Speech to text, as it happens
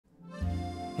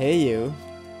Hey you.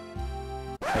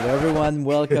 Hello everyone,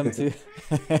 welcome to...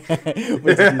 What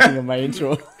did you think of my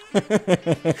intro?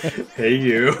 Hey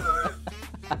you.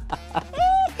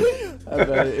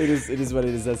 It is what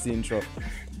it is, that's the intro.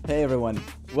 Hey everyone,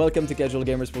 welcome to Casual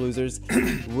Gamers for Losers.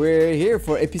 We're here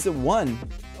for episode 1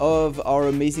 of our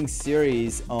amazing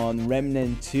series on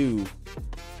Remnant 2.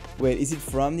 Wait, is it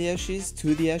from the ashes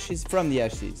to the ashes? From the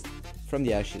ashes. From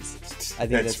the ashes. I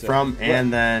think it's that's from right.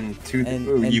 and then to the,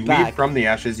 and you back. leave from the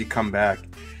ashes, you come back.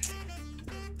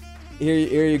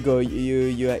 Here you go. Here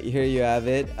you have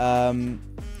it.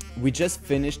 We just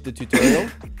finished the tutorial,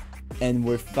 and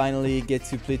we're finally get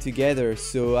to play together.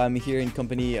 So I'm here in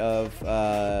company of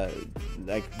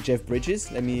like Jeff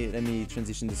Bridges. Let me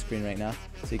transition the screen right now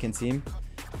so you can see him.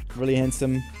 Really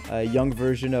handsome, young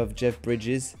version of Jeff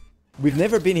Bridges. We've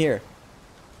never been here.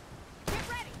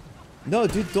 No,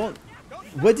 dude, don't.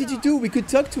 What did you do? We could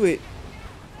talk to it.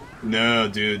 No,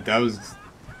 dude, that was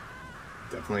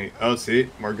definitely. Oh, see,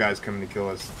 more guys coming to kill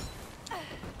us.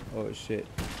 Oh shit.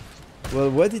 Well,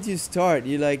 what did you start?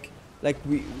 You like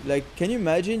can you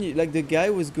imagine? Like the guy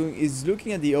is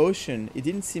looking at the ocean. It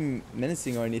didn't seem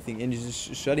menacing or anything, and you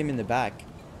just shot him in the back.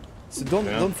 So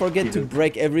don't forget to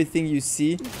break everything you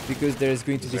see, because there's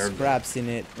going to be scraps in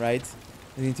it, right?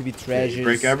 There's going to be treasures. Yeah,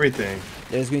 break everything.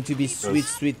 There's going to be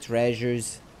sweet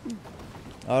treasures.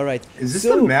 All right. Is this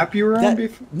the map you were on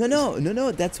before?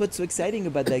 No. That's what's so exciting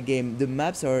about that game. The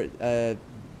maps are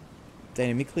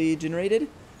dynamically generated.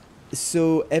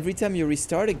 So every time you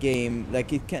restart a game,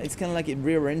 like it's kind of like it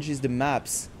rearranges the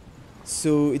maps.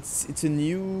 So it's a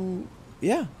new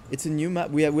map.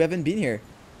 We haven't been here.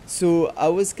 So I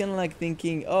was kind of like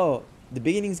thinking, oh, the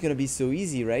beginning is gonna be so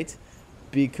easy, right?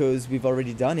 Because we've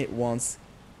already done it once.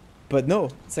 But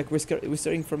no, it's like we're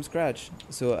starting from scratch.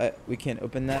 So we can't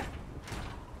open that.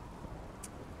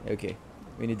 Okay,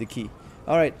 we need the key.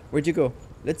 All right, where'd you go?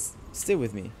 Let's stay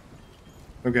with me.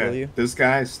 Okay, this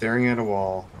guy is staring at a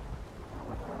wall.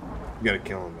 You gotta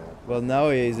kill him, man. Well, now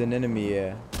he's an enemy,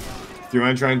 yeah. Do you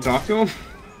want to try and talk to him?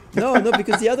 No,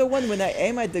 because the other one, when I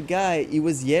aim at the guy, it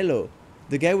was yellow.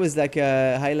 The guy was like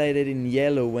highlighted in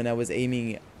yellow when I was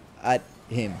aiming at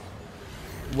him.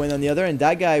 When on the other end,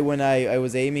 that guy, when I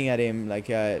was aiming at him, like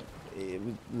it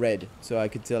was red, so I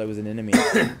could tell it was an enemy.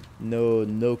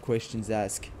 No questions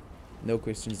asked. No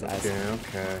questions asked.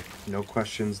 Okay. No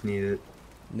questions needed.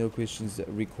 No questions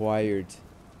required.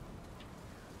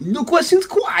 No questions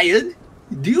required.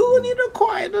 Do you need a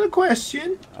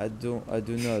question? I do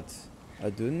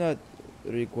not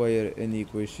require any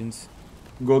questions.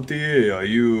 Gautier, are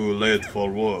you late for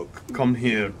work? Come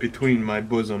here between my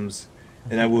bosoms,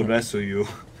 and I will wrestle you.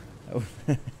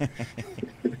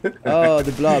 Oh,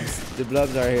 the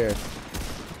blobs are here.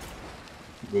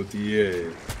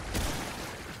 Gautier.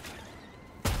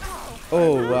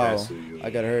 Oh wow, I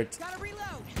got hurt.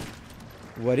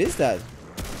 What is that?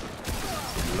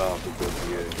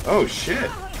 Oh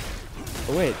shit!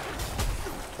 Oh wait.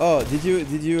 Oh, did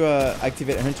you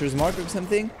activate Hunter's Mark or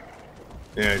something?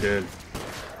 Yeah, I did.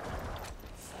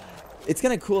 It's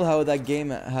kind of cool how that game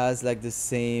has like the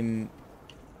same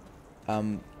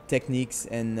techniques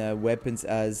and weapons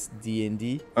as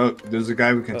D&D. Oh, there's a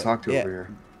guy we can talk to over here.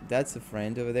 That's a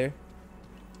friend over there.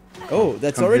 Oh,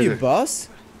 that's already a boss?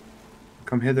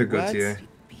 Come hither, Gautier.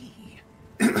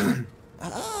 No,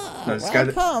 this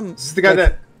is the guy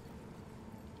that...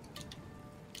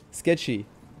 Sketchy.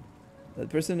 That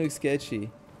person looks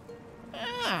sketchy.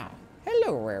 Ah,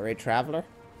 hello, weary traveler.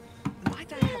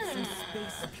 Might I have some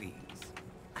space, please?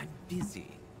 I'm busy.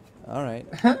 All right.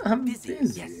 I'm busy.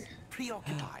 Yes,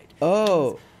 preoccupied.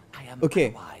 Oh, I am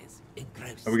okay.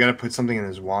 Engrossed. Oh, we gotta put something in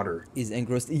his water. He's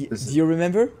engrossed. Do you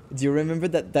remember? Do you remember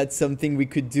that that's something we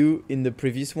could do in the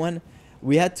previous one?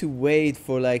 We had to wait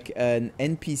for like an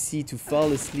NPC to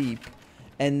fall asleep,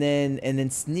 and then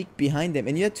sneak behind them,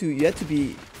 and you had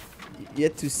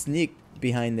to sneak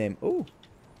behind them. Oh,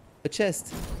 a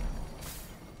chest.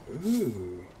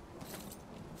 Ooh.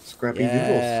 Scrappy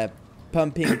Yeah,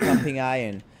 noodles. pumping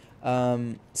iron.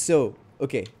 So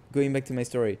okay, going back to my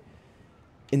story.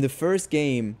 In the first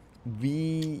game,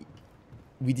 we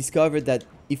discovered that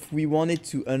if we wanted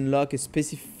to unlock a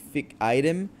specific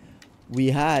item, we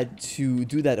had to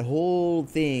do that whole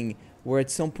thing where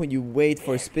at some point you wait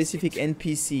for a specific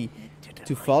NPC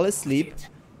to fall asleep.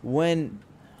 When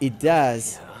it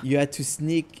does, you had to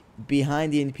sneak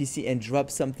behind the NPC and drop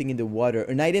something in the water,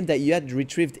 an item that you had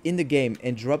retrieved in the game,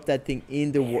 and drop that thing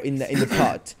in the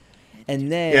pot. And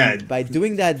then by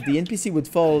doing that, the NPC would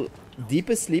fall deep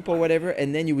asleep or whatever,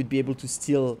 and then you would be able to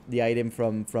steal the item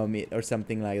from it or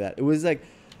something like that. It was like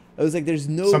I was like, there's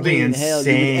no Something way in hell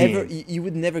insane. you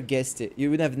would never guessed it. You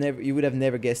would have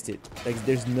never guessed it. Like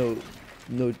there's no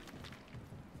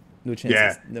chances.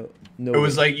 Yeah. No It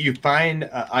was way. like you find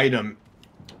an item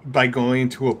by going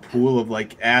to a pool of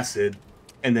like acid,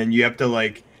 and then you have to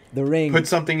like The ring. put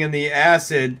something in the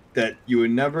acid that you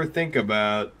would never think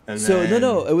about. And So then...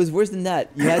 no, it was worse than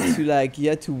that. You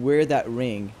had to wear that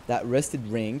ring, that rusted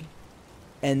ring,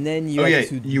 and then you had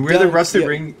to you wear the rusted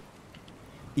ring.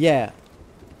 Yeah.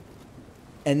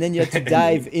 And then you had to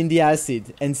dive in the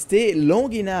acid and stay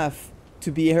long enough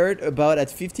to be hurt about at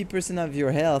 50% of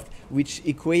your health, which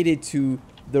equated to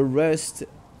the rust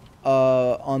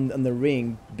on the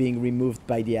ring being removed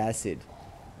by the acid.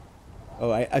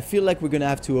 Oh, I feel like we're gonna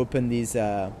have to open these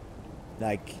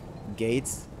like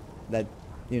gates that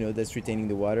that's retaining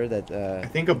the water that I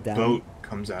think a down. boat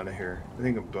comes out of here. I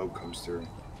think a boat comes through.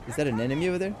 Is that an enemy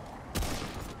over there?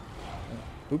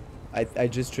 Oop, I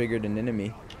just triggered an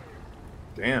enemy.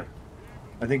 Damn.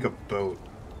 I think a boat.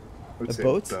 I would A say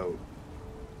boat? Boat.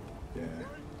 Yeah,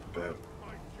 boat.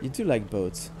 You do like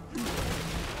boats.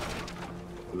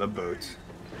 I love boats.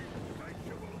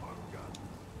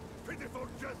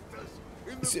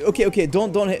 So, okay,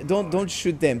 don't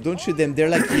shoot them. Don't shoot them. They're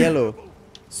like yellow.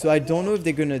 So I don't know if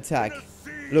they're gonna attack.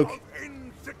 Look.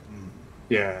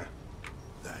 Yeah.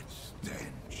 That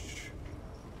stench.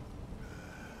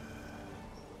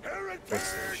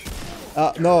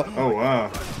 That's No. Oh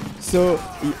wow. So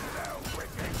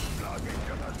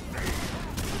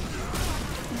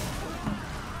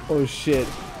oh shit.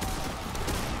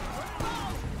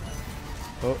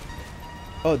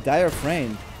 Oh, dire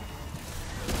friend.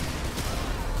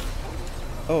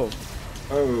 Oh,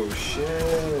 Oh shit.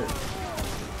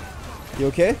 you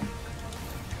okay?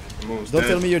 I'm almost Don't dead.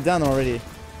 tell me you're down already.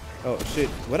 Oh shit.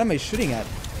 What am I shooting at?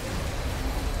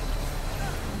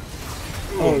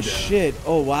 Ooh, Oh I'm dead. shit.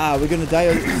 Oh wow, we're gonna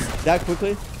die that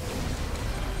quickly?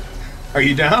 Are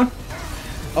you down?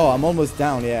 Oh, I'm almost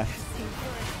down, yeah.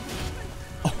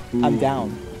 Oh, I'm Ooh.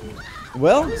 down.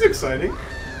 Well, That was exciting.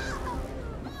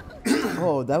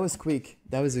 oh, that was quick.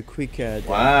 That was a quick death.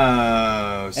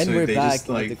 Wow. And So we're they back just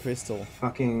like at the crystal.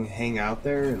 fucking hang out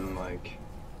there and like.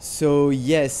 So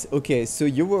yes, okay, so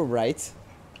you were right.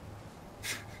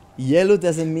 Yellow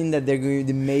doesn't mean that they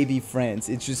may be friends.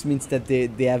 It just means that they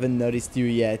haven't noticed you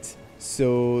yet.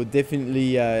 So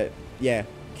definitely, yeah,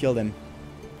 kill them.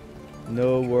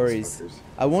 No worries. Fuckers.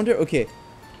 I wonder. Okay,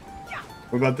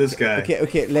 What about this guy?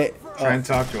 okay. Try and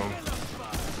talk to him.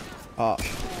 Oh,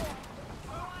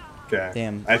 Okay.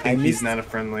 Damn, I think I he's missed- not a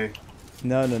friendly.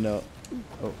 no.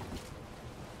 Oh,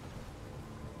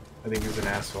 I think he's an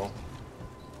asshole.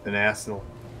 An asshole.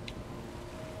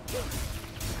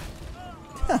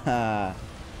 haha.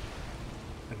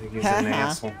 I think he's an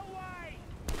asshole.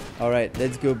 All right,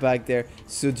 let's go back there.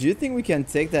 So, do you think we can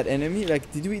take that enemy?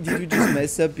 Like, did we just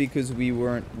mess up because we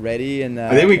weren't ready? And I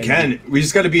think we can. We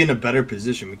just got to be in a better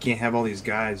position. We can't have all these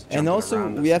guys. And jumping also,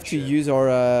 around us we have and to shit. use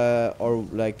our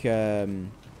like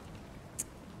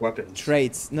weapons.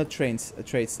 traits, not traits,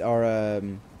 traits. Our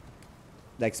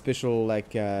like special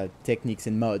like techniques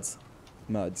and mods,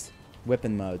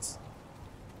 weapon mods,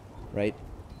 right?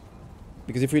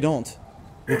 Because if we don't,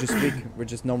 we're just weak. We're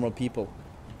just normal people,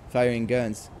 firing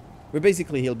guns. We're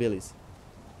basically hillbillies.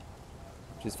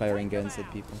 Just firing guns at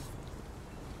people.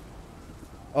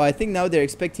 Oh, I think now they're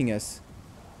expecting us.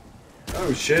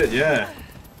 Oh shit! Yeah.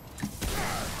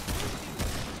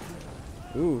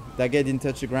 Ooh, that guy didn't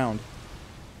touch the ground.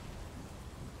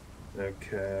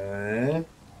 Okay.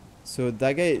 So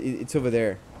that guy, it's over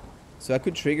there. So I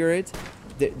could trigger it.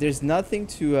 There's nothing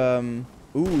to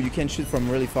ooh, you can shoot from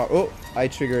really far. Oh, I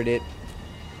triggered it.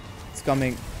 It's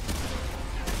coming.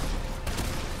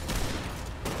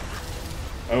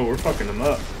 Oh, we're fucking them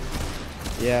up.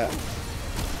 Yeah.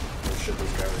 Oh shit!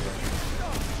 This guy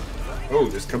right there. Oh,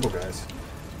 there's a couple guys.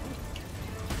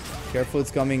 Careful,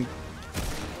 it's coming.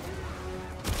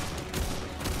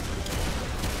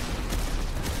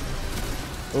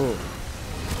 Oh.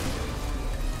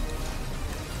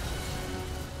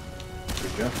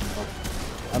 Good job. Oh,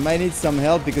 I might need some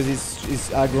help because he's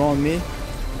aggro on me.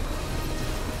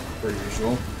 per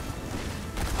usual.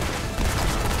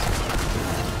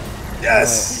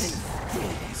 Yes.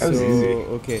 That was So, easy.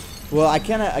 okay. Well, I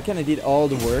kinda did all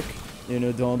the work. You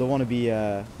know, don't want to be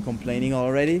complaining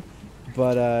already,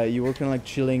 but you were kind of like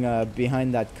chilling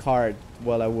behind that cart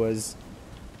while I was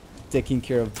taking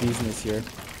care of business here.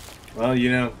 Well,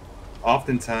 you know,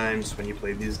 oftentimes when you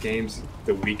play these games,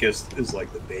 the weakest is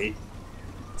like the bait.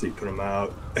 So you put them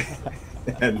out.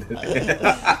 And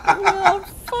Well,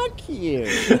 fuck you.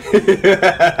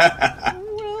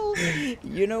 Well,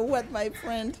 you know what, my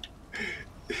friend?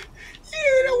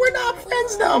 You know what,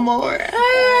 friends no more.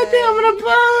 I think I'm gonna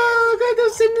go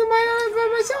sing to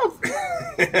myself.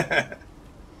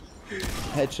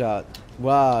 Headshot.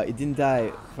 Wow, it didn't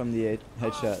die from the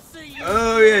headshot.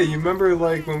 Oh yeah, you remember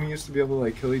like when we used to be able to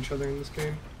like kill each other in this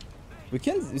game? We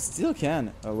still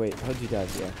can. Oh wait, how'd you die?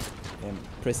 Yeah. I'm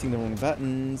pressing the wrong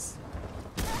buttons.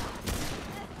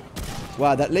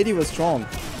 Wow, that lady was strong.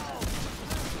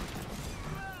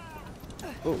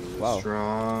 Oh wow.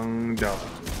 Strong dog.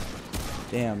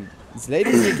 Damn. These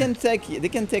ladies, they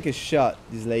can take a shot,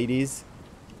 these ladies.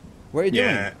 What are you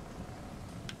doing?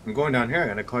 I'm going down here. I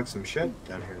gotta collect some shit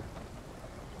down here.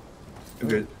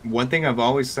 Okay. One thing I've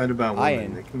always said about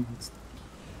women, they can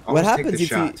always what take happens the if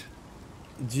shot.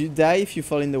 do you die if you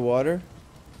fall in the water?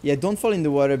 Yeah, don't fall in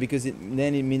the water because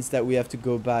then it means that we have to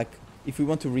go back. If we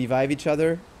want to revive each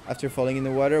other after falling in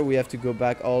the water, we have to go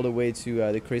back all the way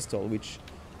to the crystal, which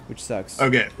sucks.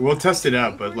 Okay, we'll test it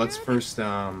out, but let's first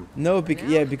No,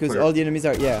 because all the enemies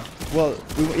are Well,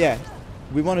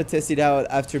 we want to test it out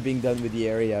after being done with the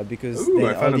area because Ooh,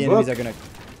 then all the enemies are gonna.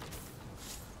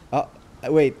 Oh,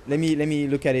 wait. Let me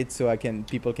look at it so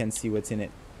people can see what's in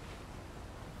it.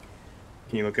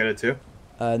 Can you look at it too?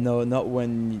 No, not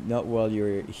while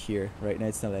you're here. Right now,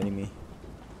 it's not letting me.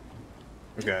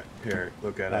 Okay, here,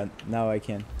 look at it. Now I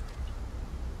can.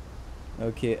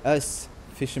 Okay, us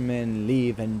fishermen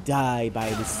live and die by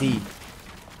the sea.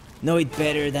 Know it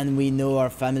better than we know our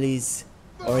families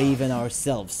or even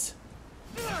ourselves.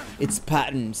 Its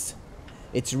patterns,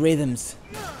 its rhythms,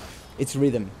 its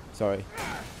rhythm, sorry,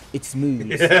 its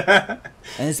moves, and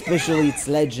especially its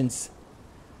legends.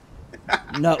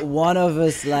 Not one of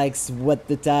us likes what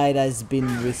the tide has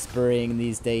been whispering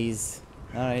these days.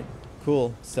 Alright,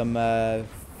 cool. Some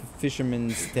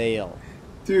fisherman's tale.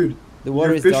 Dude, the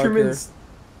water is darker.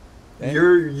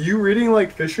 You reading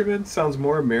like fisherman sounds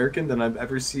more American than I've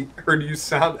ever heard you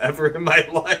sound ever in my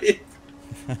life.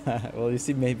 Well, you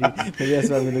see, maybe that's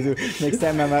what I'm gonna do. Next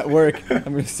time I'm at work, I'm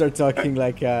gonna start talking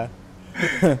like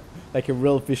like a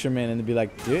real fisherman and be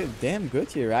like, dude, damn, go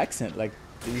to your accent. Like,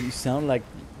 you sound like.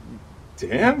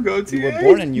 Damn, go to you were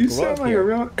born and you grew up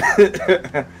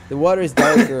here. The water is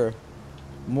darker,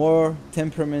 more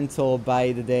temperamental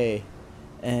by the day,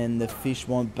 and the fish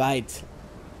won't bite.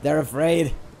 They're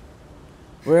afraid.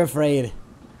 We're afraid.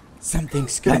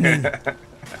 Something's coming.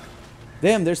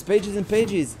 Damn, there's pages and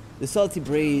pages. The salty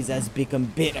breeze has become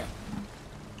bitter.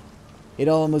 It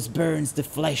almost burns the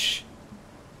flesh.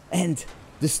 And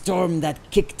the storm that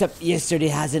kicked up yesterday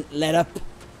hasn't let up.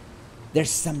 There's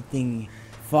something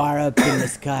far up in the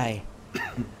sky.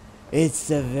 It's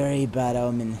a very bad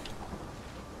omen.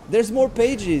 There's more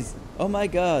pages. Oh my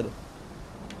god.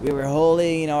 We were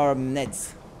holding our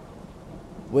nets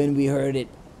when we heard it.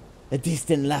 A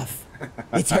distant laugh.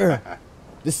 It's her,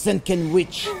 the sunken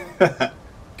witch.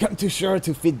 Come to shore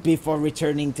to feed before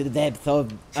returning to the depth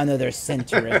of another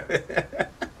century.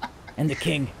 And the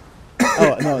king.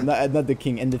 Oh no, not the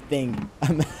king. And the thing.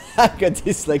 I've got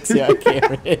dyslexia. I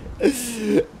can't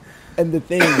read. And the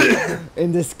thing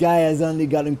in the sky has only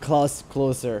gotten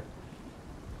closer.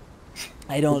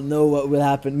 I don't know what will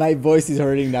happen. My voice is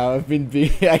hurting now. I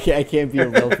can't be a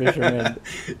real fisherman.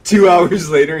 2 hours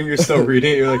later, and you're still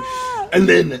reading it. You're like, and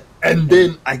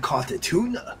then I caught a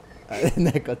tuna. And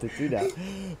I got the tuna,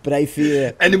 but I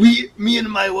feel. And me and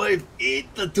my wife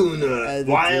ate the tuna.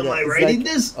 Why am I writing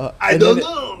this? I don't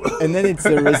know. And then it's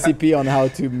a recipe on how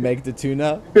to make the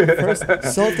tuna. First,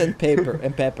 salt and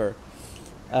pepper.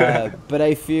 But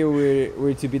I feel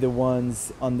we're to be the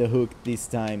ones on the hook this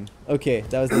time. Okay,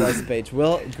 that was the last page.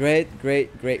 Well, great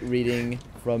reading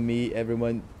from me,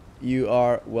 everyone. You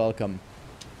are welcome.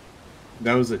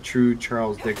 That was a true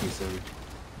Charles Dickinson.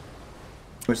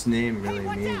 What his name really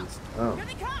means. Oh.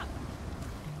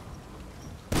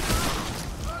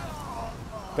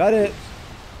 Got it.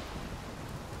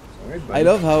 Sorry, I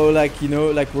love how, like, you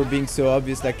know, like we're being so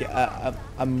obvious. Like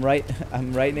I'm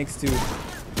right next to. Do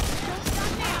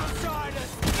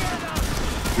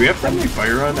we have friendly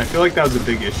fire on? I feel like that was a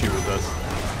big issue with us.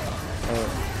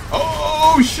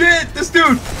 Oh shit! This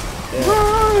dude! Yeah.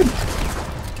 Run!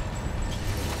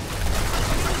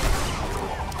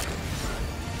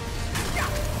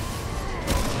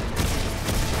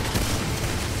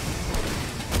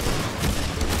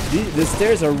 The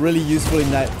stairs are really useful in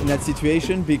that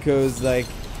situation because, like,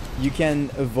 you can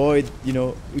avoid, you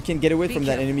know, you can get away from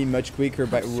that enemy much quicker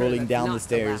by rolling down the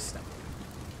stairs.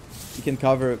 You can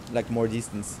cover like more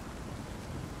distance.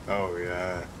 Oh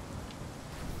yeah.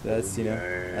 That's, you know,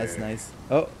 that's nice.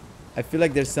 Oh, I feel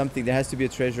like there's something. There has to be a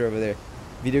treasure over there.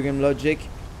 Video game logic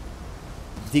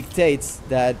dictates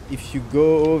that if you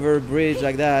go over a bridge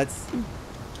like that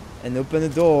and open a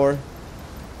door,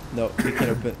 No, you can't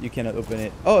open. You cannot open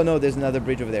it. Oh no, there's another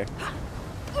bridge over there.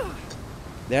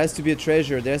 There has to be a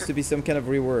treasure. There has to be some kind of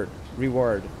reward.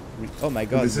 Oh my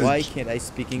God! Why can't I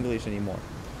speak English anymore?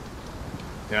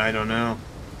 Yeah, I don't know.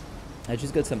 I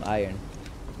just got some iron.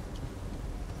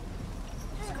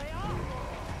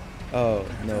 Oh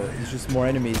no, it's just more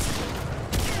enemies.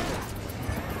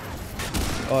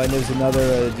 Oh, and there's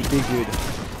another big dude.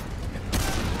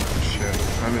 Shit,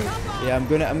 I'm in. Yeah, I'm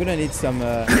gonna need some.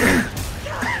 Oh.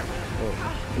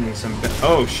 I need some.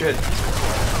 Oh shit.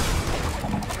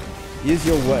 Use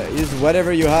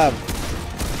whatever you have.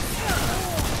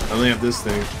 I only have this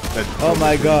thing. Oh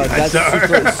my God, that's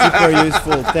super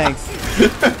useful. Thanks.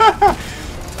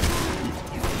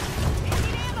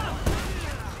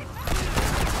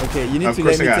 Okay, you need to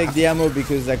let me take the ammo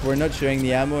because like we're not sharing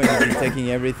the ammo and you're taking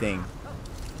everything.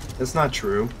 That's not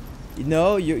true.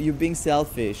 No, you're being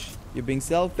selfish. You're being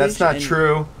selfish. That's not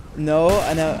true. No,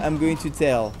 and I'm going to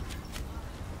tell.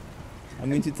 I'm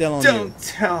going to tell on you. Don't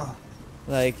tell.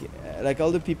 Like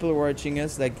all the people watching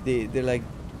us, like they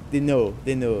know,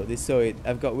 they saw it.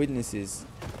 I've got witnesses.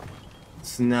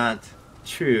 It's not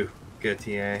true,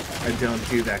 Gautier. I don't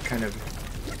do that kind of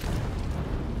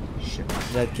shit.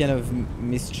 That kind of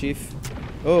mischief.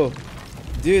 Oh,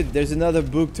 dude, there's another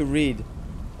book to read.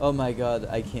 Oh my God,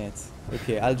 I can't.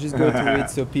 Okay, I'll just go to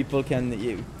it so people can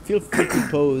feel free to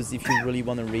pause if you really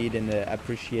want to read and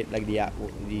appreciate like the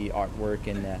artwork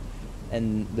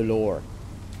and the lore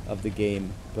of the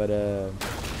game. But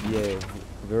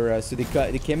yeah, so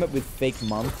they came up with fake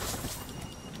month.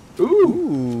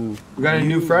 Ooh, we got a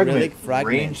new fragment.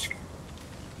 Range.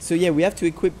 So yeah, we have to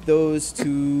equip those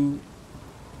to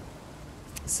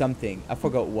something. I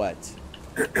forgot what.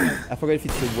 I forgot if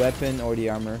it's the weapon or the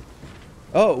armor.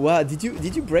 Oh wow! Did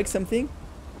you break something?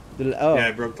 Oh, yeah,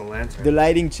 I broke the lantern. The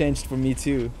lighting changed for me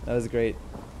too. That was great.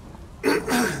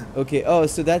 Okay. Oh,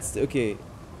 so that's okay.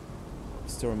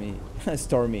 Stormy,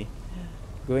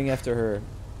 going after her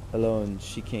alone.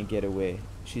 She can't get away.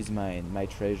 She's mine, my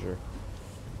treasure,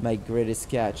 my greatest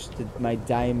catch, my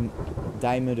diamond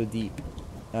of deep.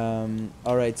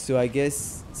 All right. So I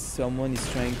guess someone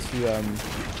is trying to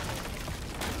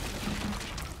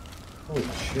Holy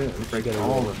shit, I'm breaking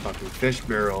all the fucking fish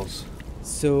barrels.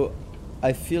 So,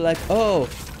 I feel like... Oh!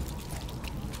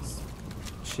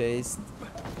 Chased.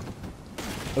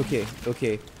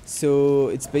 Okay. So,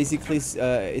 it's basically...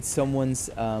 it's someone's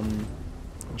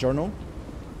journal.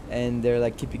 And they're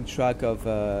like keeping track of...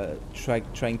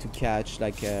 trying to catch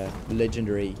like a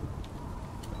legendary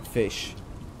fish.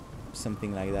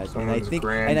 Something like that. And I think...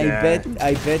 And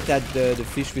I bet that the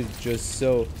fish we just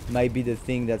saw might be the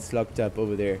thing that's locked up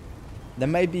over there. That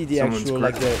might be the actual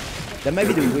like that might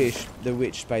be the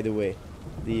witch by the way.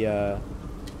 The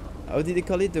how did they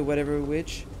call it? The whatever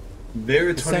witch?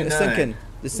 Very 29.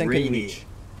 The sunken witch.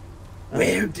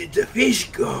 Where did the fish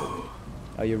go?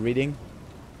 Are you reading?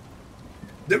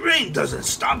 The rain doesn't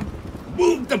stop.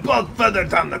 Moved the boat further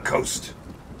down the coast.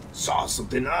 Saw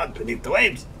something odd beneath the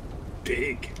waves.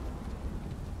 Big.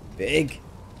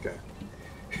 Okay.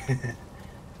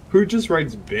 Who just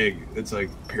writes big? It's like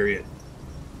period.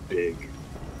 Big.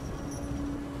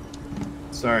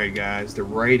 Sorry guys, the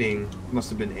writing must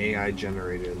have been AI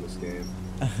generated in this game.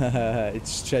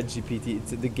 It's ChatGPT.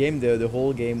 It's the game though. The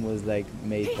whole game was like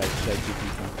made by ChatGPT.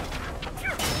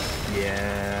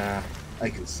 Yeah, I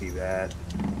can see that.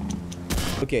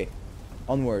 Okay,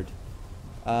 onward.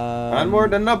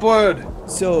 Onward and upward.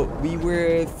 So we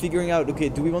were figuring out. Okay,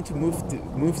 do we want to move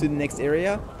to the next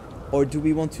area, or do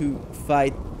we want to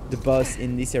fight the boss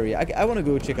in this area? I want to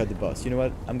go check out the boss. You know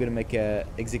what? I'm gonna make a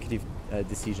executive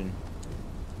decision.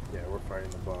 Yeah, we're fighting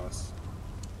the boss.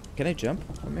 Can I jump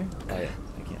from here? Oh yeah,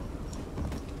 I can.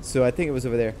 So I think it was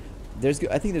over there. I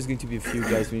think there's going to be a few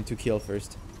guys we need to kill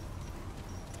first.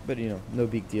 But you know, no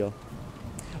big deal.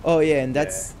 Oh yeah, and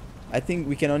that's. Yeah. I think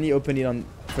we can only open it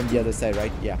from the other side,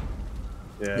 right? Yeah.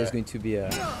 Yeah. There's going to be a.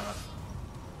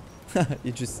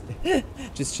 You just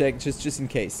check just in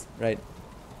case, right?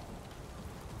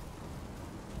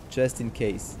 Just in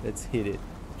case. Let's hit it.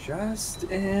 Just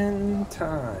in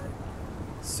time.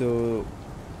 So,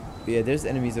 yeah, there's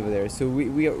enemies over there. So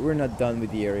we're not done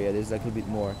with the area. There's like a bit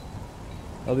more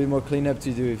cleanup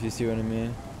to do, if you see what I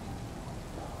mean.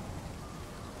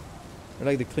 We're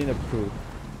like the cleanup crew.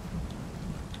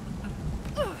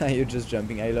 You're just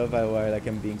jumping. I love how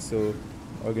I'm being so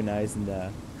organized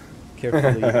and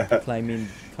carefully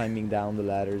climbing down the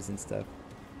ladders and stuff.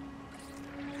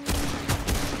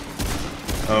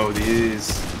 Oh, these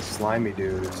slimy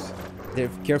dudes. They're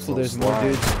careful. There's more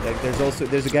dudes. Like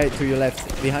there's a guy to your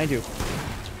left behind you.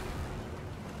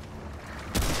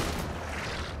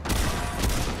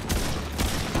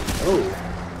 Oh.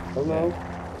 Hello.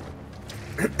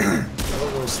 Hello,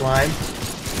 little slime.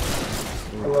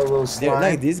 Hello, little slime.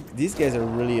 Like these guys are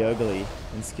really ugly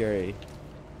and scary.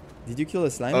 Did you kill a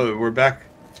slime? Oh, we're back.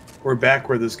 We're back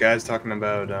where this guy's talking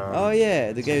about. Oh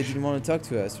yeah, the guy who didn't want to talk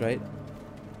to us, right?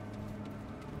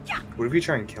 What if we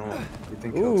try and kill him? You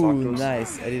think he'll talk Ooh, to us?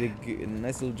 nice. I did a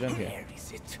nice little jump here. Where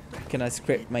is it? Can I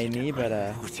scrape my knee?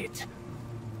 But Put it.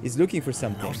 he's looking for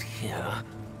something. Not here.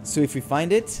 So if we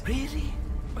find it, Really?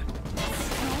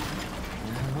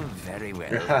 Oh, very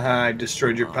well. I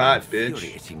destroyed your pot, bitch.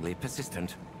 Infuriatingly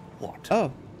persistent. What?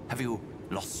 oh, Have you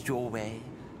lost your way?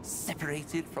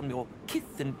 Separated from your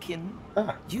kith and kin?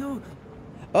 Ah. You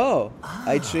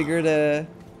I triggered a.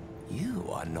 You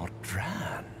are not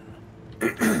DRAN.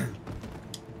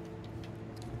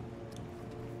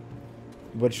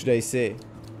 What should I say?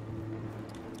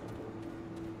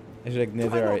 I should like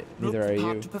neither are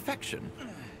you. To perfection.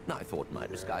 I thought my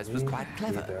disguise was quite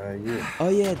clever. Oh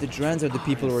yeah, the Drans are the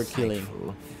people we're killing.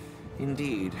 Insightful.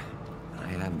 Indeed,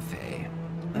 I am Faye.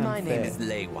 My name is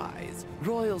LEYWISE,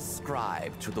 royal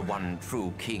scribe to the one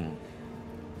true king.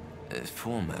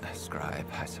 Former scribe,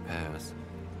 I suppose.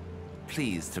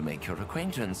 Pleased to make your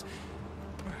acquaintance.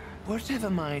 Whatever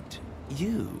might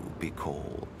you be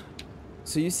called?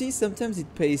 So you see, sometimes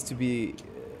it pays to be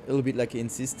a little bit like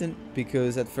insistent,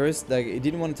 because at first like it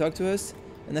didn't want to talk to us,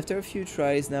 and after a few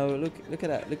tries, now look at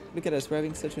that, look at us, we're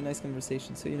having such a nice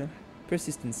conversation. So you know,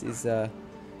 persistence is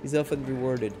often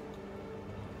rewarded.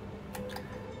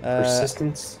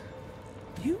 Persistence.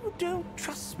 You don't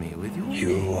trust me with your You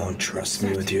name. won't trust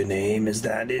me with your name, is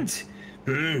that it?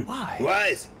 Why?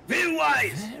 Wise! Very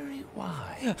wise! Very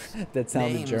wise. That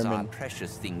sounded Names are German.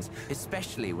 precious things,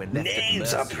 especially when left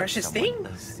Names at are mercy of precious someone things?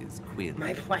 else's quid.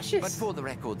 My precious. But for the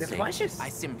record's They're sake, precious. I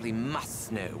simply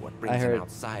must know what I brings heard. an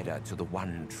outsider to the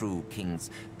one true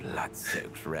king's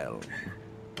blood-soaked realm.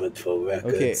 But for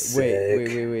record's Okay,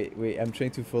 sake. wait. I'm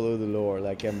trying to follow the lore.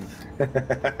 Like I'm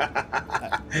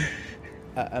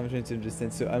trying to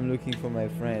understand. So I'm looking for my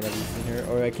friend. Have you seen her?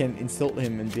 Or I can insult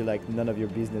him and be like, none of your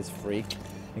business, freak.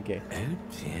 Okay. Oh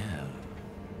dear.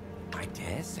 I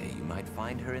dare say you might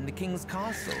find her in the king's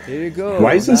castle. Here you go.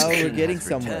 Why is this Now king we're getting has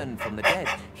somewhere. returned from the dead.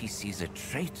 He sees a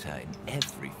traitor in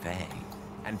every Fae.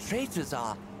 And traitors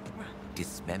are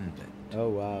dismembered, Oh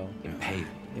wow. impaled,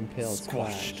 Impaled,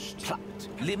 squashed, plucked,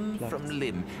 limb Plucked. from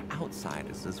limb.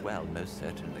 Outsiders as well, most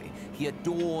certainly. He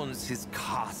adorns his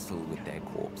castle with their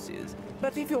corpses.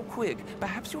 But if you're quick,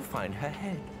 perhaps you'll find her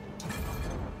head.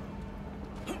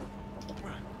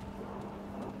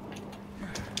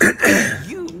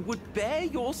 You would bear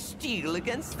your steel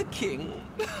against the king?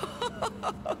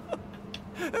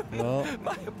 Well,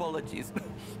 My apologies.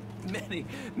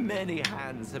 Many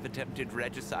hands have attempted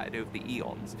regicide over the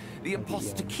eons. The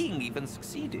imposter king even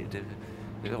succeeded.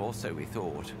 Or so we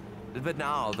thought. But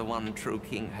now the one true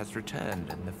king has returned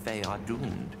and the Fae are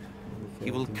doomed. He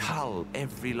will cull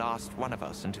every last one of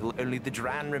us until only the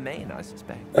DRAN remain, I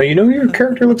suspect. Oh, you know your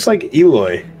character looks like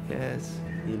Eloy. Yes,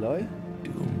 Eloy?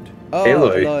 doomed. Oh,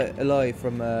 Aloy. Eloy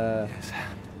from Yes,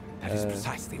 that is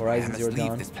precisely why I Horizon must Zero leave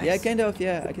Dawn. this place. Yeah, kind of.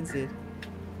 Yeah, I can see it.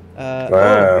 Wow.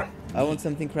 Oh, I want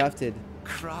something crafted.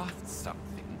 Craft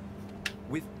something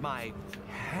with my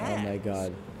Oh hands. my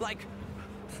god. Like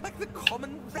the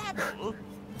common rabble.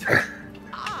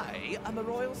 I am a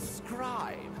royal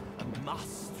scribe, a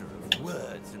master of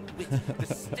words and wit, the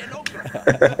stenographer,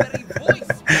 the very voice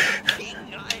of the king.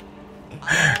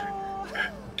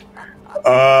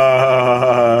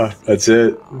 That's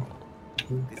it.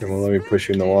 This Come on, is let me push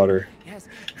you in the water. Yes,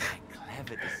 my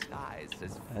clever disguise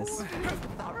has That's- fooled her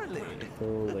thoroughly.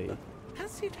 Totally.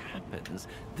 As it happens,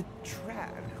 the DRAN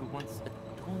who once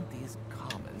adorned these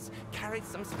garments carried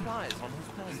some supplies on his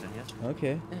person, yes?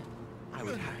 Okay. I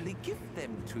would happily give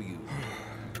them to you.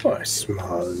 For a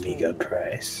small meager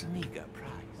price. Meager price.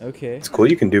 Okay. It's cool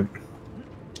you can do.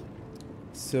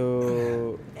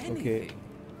 So, okay. Anything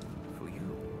for you.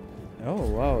 Oh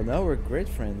wow, now we're great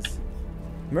friends.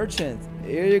 Merchant,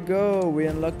 here you go. We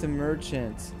unlocked a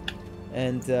merchant,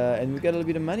 and we got a little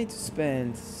bit of money to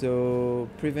spend. So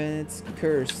prevent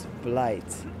curse, blight,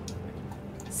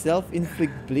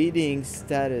 self-inflict bleeding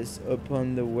status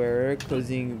upon the wearer,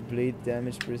 causing bleed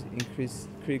damage, increase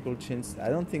critical chance. I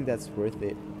don't think that's worth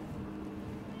it.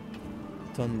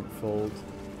 Fold,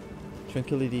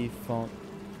 tranquility font,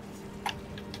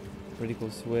 vertical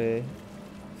sway,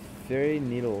 fairy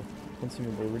needle,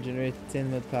 consumable, regenerate 10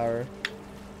 mod power,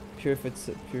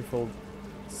 purefold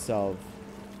salve,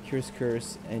 cures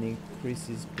curse and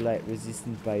increases blight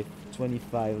resistance by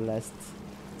 25, lasts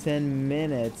 10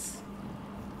 minutes.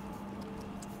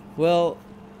 Well,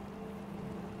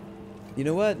 you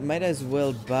know what, might as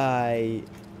well buy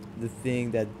the thing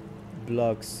that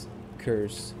blocks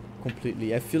curse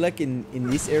completely. I feel like in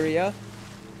this area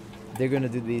they're gonna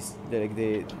do this, like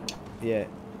yeah,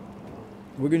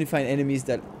 we're gonna find enemies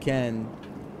that can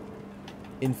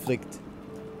inflict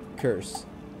curse.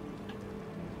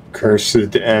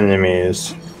 Cursed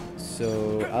enemies.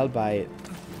 So I'll buy it.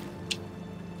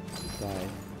 Buy.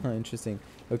 Huh, interesting.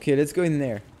 Okay, let's go in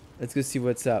there. Let's go see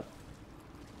what's up.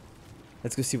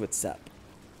 Let's go see what's up.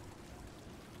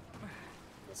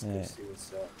 Let's go see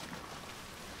what's up.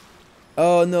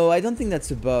 Oh no, I don't think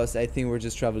that's a boss. I think we're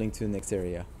just traveling to the next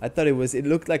area. I thought it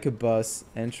looked like a boss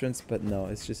entrance, but no,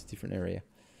 it's just a different area.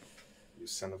 You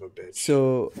son of a bitch.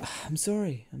 So, I'm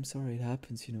sorry. It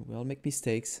happens, you know. We all make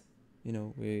mistakes. You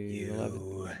know, we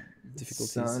all have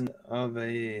difficulties. Son of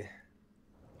a...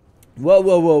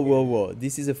 Whoa.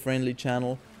 This is a friendly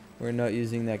channel. We're not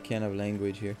using that kind of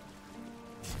language here.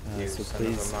 So son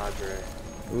please. of a madre.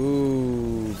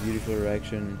 Ooh, beautiful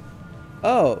erection.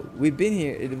 Oh, we've been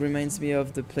here. It reminds me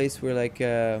of the place where, like,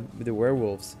 with the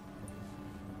werewolves.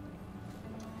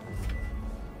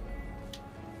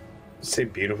 Say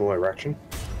beautiful erection?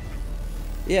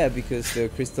 Yeah, because the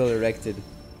crystal erected.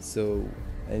 So,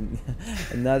 and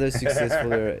another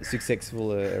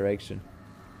successful erection.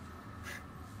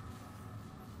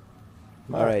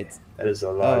 All right. That is a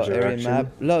large area erection.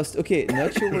 map lost. Okay,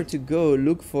 not sure where to go.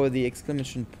 Look for the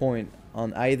exclamation point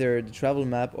on either the travel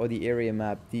map or the area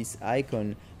map. This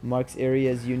icon marks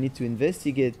areas you need to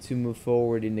investigate to move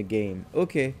forward in the game.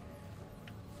 Okay.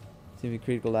 Semi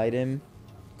critical item.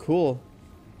 Cool.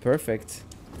 Perfect.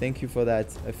 Thank you for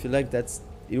that. I feel like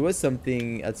it was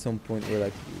something at some point where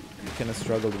like we kind of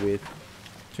struggled with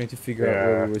trying to figure out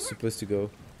where we were supposed to go.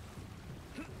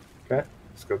 Okay,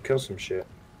 let's go kill some shit.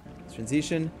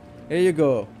 Transition. There you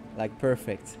go. Like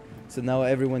perfect. So now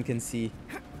everyone can see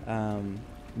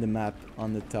the map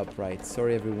on the top right.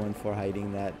 Sorry everyone for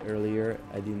hiding that earlier.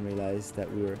 I didn't realize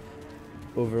that we were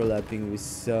overlapping with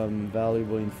some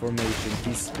valuable information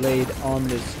displayed on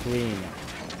the screen.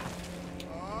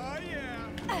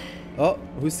 Oh,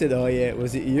 who said oh yeah?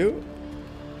 Was it you?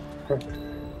 Oh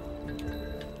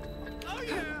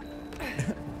yeah.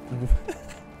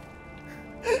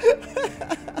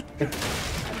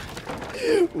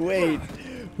 Wait,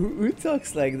 who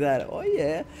talks like that? Oh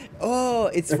yeah. Oh,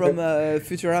 it's from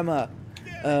Futurama.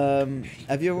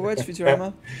 Have you ever watched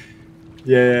Futurama?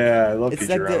 Yeah, I love It's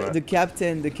Futurama. like the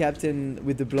captain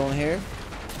with the blonde hair.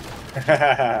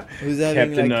 Who's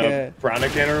having Captain like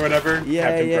Bronican or whatever. yeah,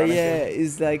 Captain yeah, Bronican. yeah.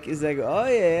 It's like oh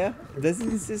yeah.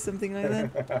 Doesn't he say something like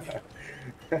that?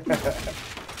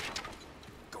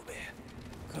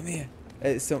 Come here.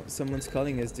 Someone's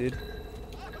calling us, dude.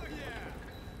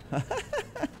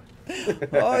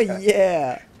 Oh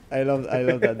yeah. I love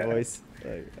that voice.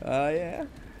 Like, oh yeah.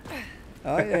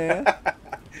 Oh yeah.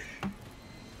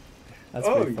 That's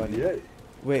pretty funny. Yeah.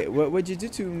 Wait, what'd you do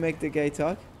to make the guy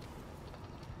talk?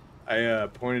 I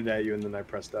pointed at you and then I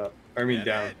pressed up. I mean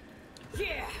down.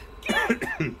 Yeah.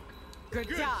 Good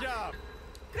job.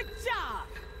 Good job.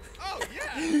 Oh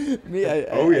yeah. Me,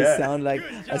 I sound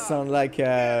like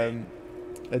a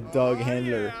dog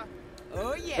handler.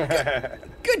 Oh yeah.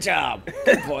 Good job.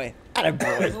 Good boy. Atta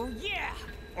boy. Oh yeah.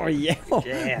 Oh yeah.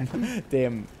 Yeah.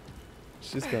 Damn.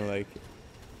 She's gonna like.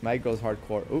 My girl's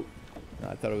hardcore. Oh, no,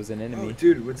 I thought it was an enemy. Oh,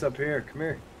 dude, what's up here? Come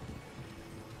here.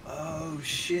 Oh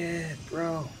shit,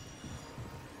 bro.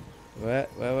 What?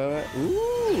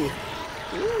 Ooh.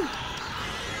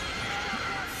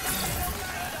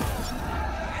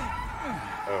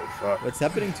 Oh fuck. What's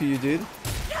happening to you, dude?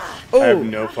 I have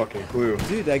no fucking clue.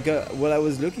 Dude, while I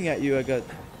was looking at you, I got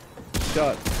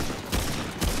shot.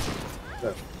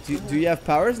 Do you have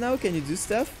powers now? Can you do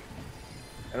stuff?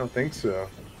 I don't think so.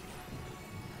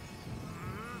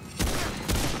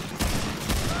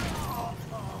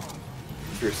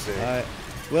 Interesting.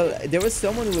 Well, there was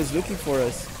someone who was looking for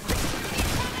us.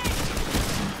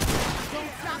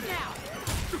 Don't stop now.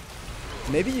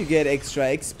 Maybe you get extra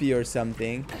XP or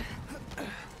something.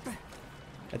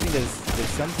 I think there's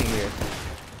something here.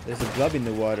 There's a blob in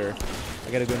the water.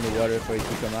 I gotta go in the water for it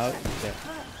to come out. Yeah.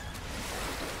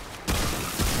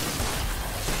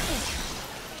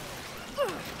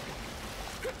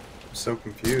 I'm so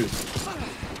confused.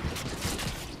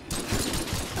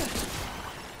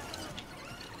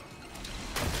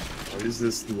 What is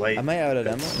this light? Am I out of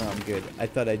ammo? No, I'm good. I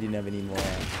thought I didn't have any more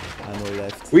ammo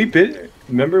left.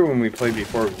 Remember when we played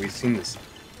before? We seen this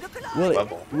Well,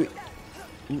 level.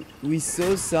 we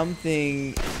saw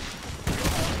something.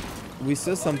 We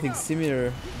saw something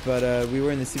similar, but we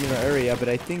were in a similar area. But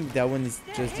I think that one is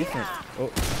just different.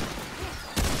 Oh.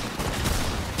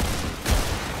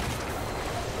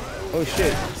 Oh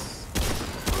shit.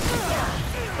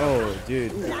 Oh,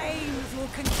 dude.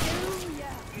 consume ya.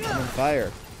 I'm on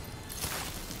fire.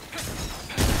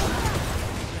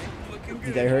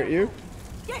 Did I hurt you?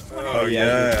 Oh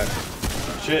yeah.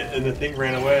 Shit, and the thing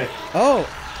ran away. Oh!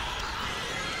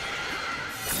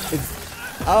 It's...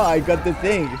 Oh, I got the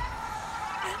thing.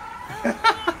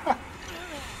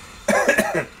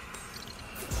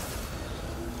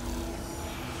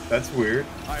 That's weird.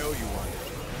 I owe you one.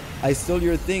 I stole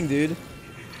your thing, dude.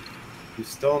 You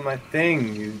stole my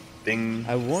thing, you thing.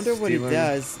 I wonder what it stealer.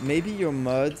 does. Maybe your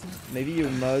mud. Maybe your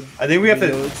mud. I think we have to.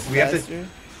 reloads We have faster. to.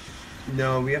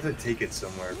 No, we have to take it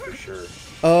somewhere for sure.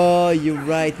 Oh, you're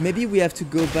right. Maybe we have to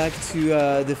go back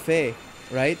to the Fae,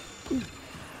 right?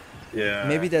 Yeah.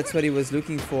 Maybe that's what he was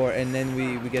looking for, and then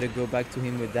we gotta go back to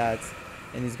him with that,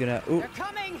 and he's gonna. Oh, They're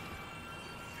coming.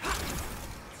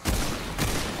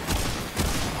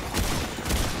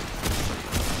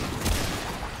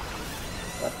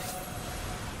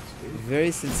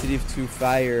 very sensitive to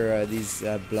fire. These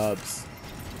blobs.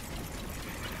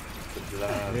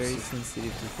 Very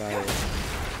sensitive to fire.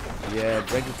 Yeah,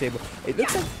 break the table. It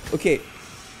looks like okay.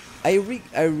 I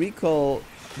recall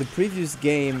the previous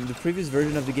game, the previous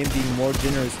version of the game being more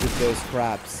generous with those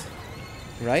scraps,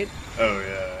 right? Oh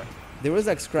yeah. There was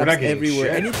like We're scraps not getting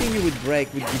everywhere. shit. Anything you would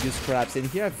break would give you scraps, and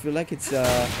here I feel like it's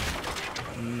not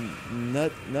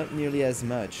nearly as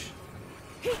much.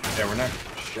 Yeah, we're not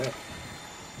shit.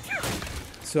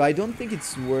 So I don't think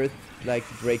it's worth like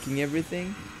breaking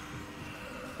everything.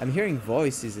 I'm hearing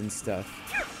voices and stuff.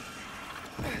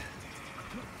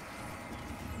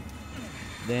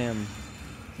 Damn.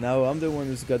 Now I'm the one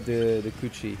who's got the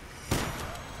coochie.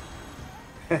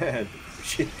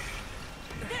 Shit.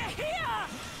 They're here.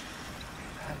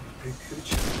 Big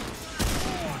coochie.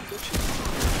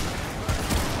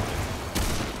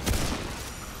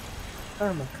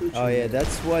 Oh yeah,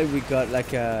 that's why we got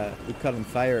like we caught on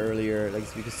fire earlier. Like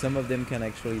it's because some of them can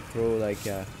actually throw like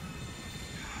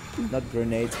not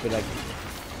grenades but like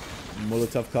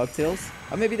Molotov cocktails.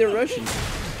 Or maybe they're Russians.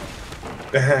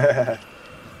 There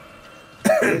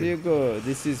you go.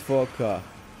 This is vodka.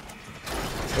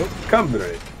 Oh,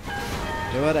 Comrade.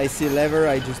 you know what? I see a lever.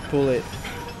 I just pull it.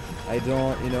 I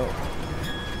don't, you know.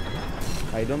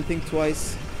 I don't think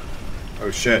twice.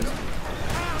 Oh shit.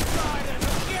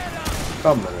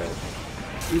 Comrade.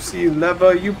 You see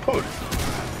lever, you pull.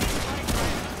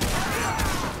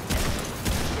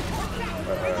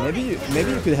 Maybe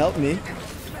you could help me.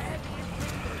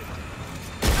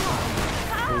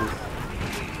 Ooh.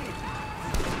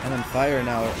 I'm on fire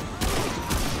now.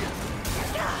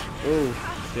 Oh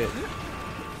shit.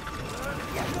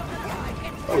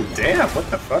 Oh damn! What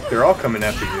the fuck? They're all coming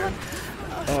after you.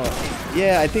 Oh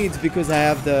yeah, I think it's because I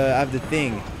have the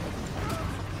thing.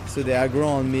 So they aggro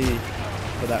on me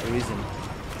for that reason.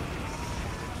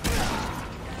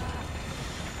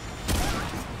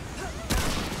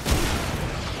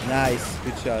 Nice,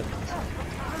 good shot.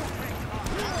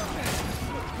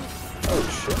 Oh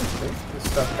shit! This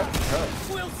stuff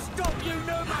happened. We'll stop you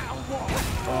no matter what.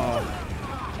 Oh,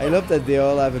 I love that they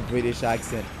all have a British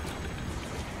accent.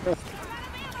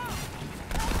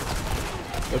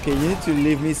 Okay, you need to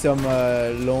leave me some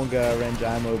longer range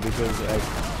ammo because like,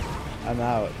 I'm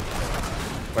out.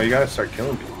 Well, you gotta start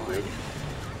killing people, dude.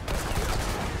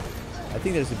 I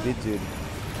think there's a bit, dude.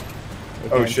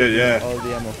 Okay, Oh I'm shit! taking Yeah. all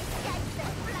the ammo.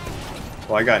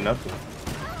 Well, I got nothing.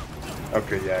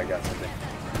 Okay, yeah, I got something.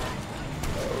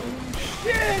 Oh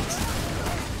shit!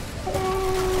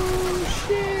 Oh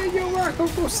shit! Yo, Rocco,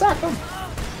 go suck him!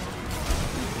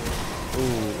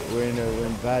 Ooh, we're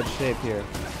in bad shape here.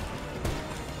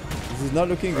 This is not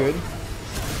looking good.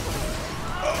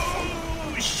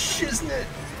 Oh shiznit!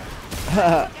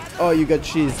 Oh, you got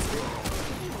cheese.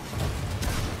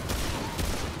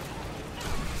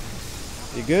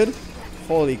 You good?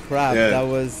 Holy crap! Yeah. That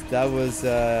was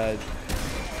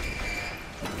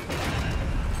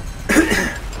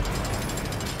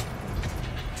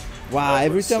wow! That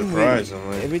Every was time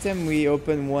surprisingly. we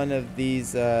open one of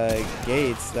these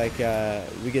gates, like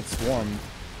we get swarmed.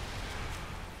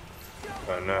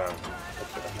 Oh no.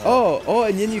 Oh,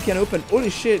 and then you can open. Holy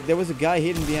shit! There was a guy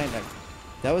hidden behind. Like,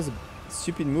 that was a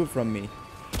stupid move from me.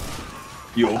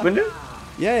 You opened it?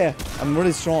 Yeah, I'm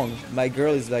really strong. My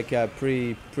girl is like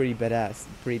pretty badass.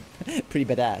 Pretty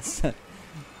badass.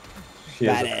 She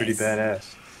has a pretty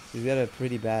badass. She's got a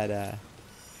pretty bad.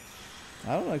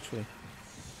 I don't know actually.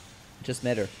 Just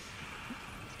met her.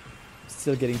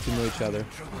 Still getting to know each other.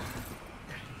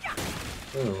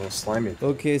 Oh, a little slimy.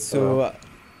 Okay, so.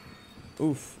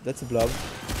 Oof, that's a blob.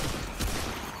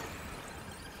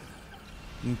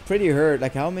 I'm pretty hurt.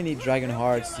 Like, how many dragon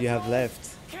hearts do you have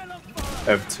left?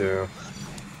 F2.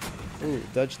 Ooh,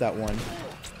 dodge that one.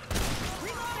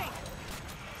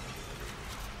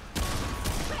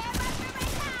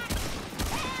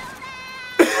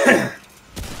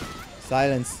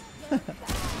 Silence.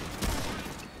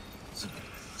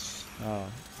 Oh.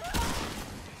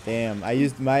 Damn, I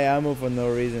used my ammo for no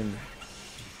reason.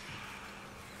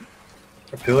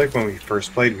 I feel like when we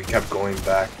first played, we kept going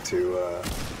back to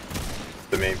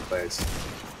the main place.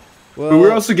 Well, But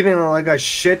we're also getting like a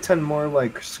shit ton more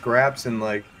like scraps and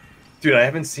like, dude, I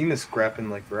haven't seen this scrap in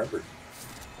like forever.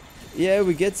 yeah,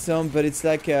 we get some, but it's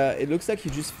like it looks like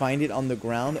you just find it on the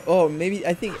ground. Oh, maybe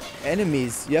I think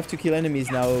enemies. You have to kill enemies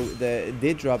now.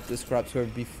 They drop the scraps where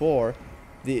before,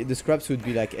 the scraps would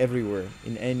be like everywhere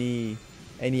in any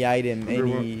item,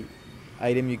 any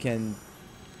item you can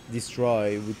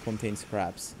destroy would contain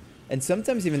scraps, and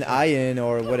sometimes even iron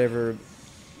or whatever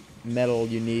metal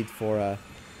you need for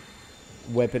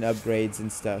weapon upgrades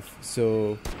and stuff.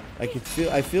 So like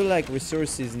I feel like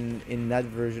resources in that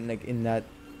version, like in that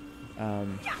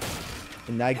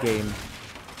game,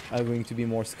 are going to be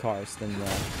more scarce than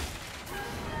that.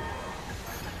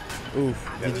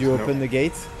 Oof, Yeah, did you open the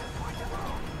gate?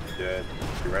 I did.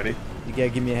 You ready? You gotta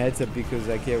give me a heads up because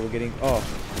like, yeah, we're getting, oh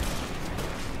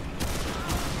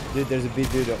dude, there's a big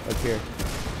dude up here.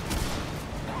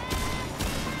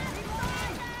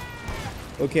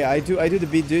 Okay, I do the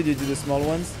big dude, you do the small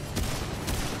ones.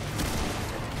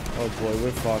 Oh boy,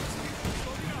 we're fucked.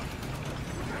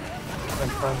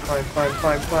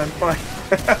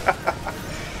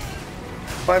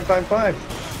 Fine.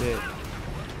 Shit.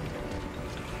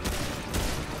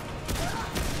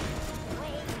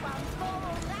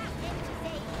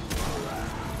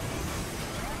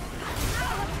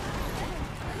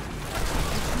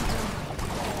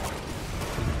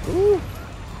 Ooh.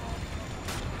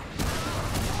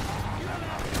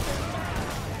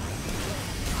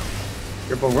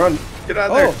 Careful, run. Get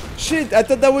out of there. Oh shit, I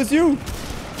thought that was you.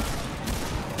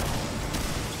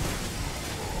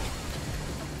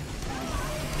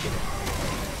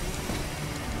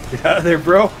 Get out of there,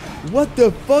 bro. What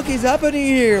the fuck is happening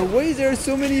here? Why is there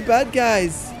so many bad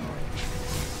guys?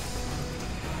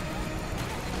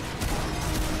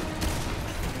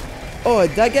 Oh,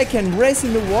 that guy can race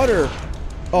in the water.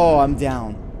 Oh, I'm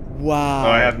down. Wow.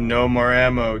 Oh, I have no more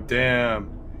ammo. Damn.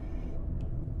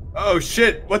 Oh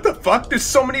shit! What the fuck? There's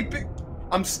so many big.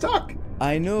 I'm stuck.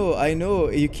 I know.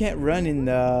 You can't run in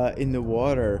the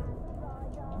water.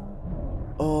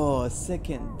 Oh,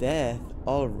 second death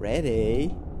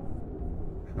already.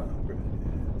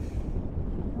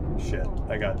 Shit,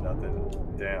 I got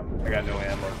nothing. Damn, I got no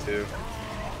ammo too.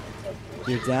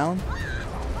 You're down?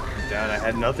 I'm down. I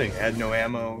had nothing. I had no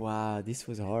ammo. Wow, this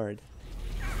was hard.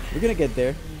 We're gonna get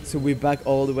there. So we're back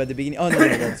all the way at the beginning. Oh no,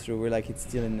 that's true. We're like, it's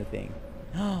still in the thing.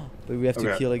 But we have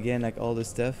to kill again, like all the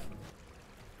stuff.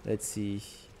 Let's see.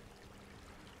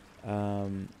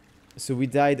 So we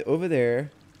died over there.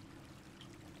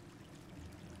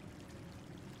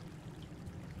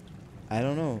 I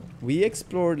don't know. We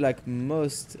explored like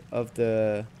most of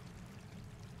the.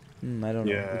 I don't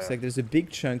know. Yeah. Looks like there's a big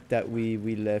chunk that we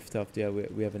left off. Yeah,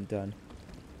 we haven't done.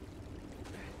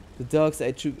 The dogs.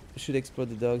 I should explore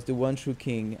the dogs. The one true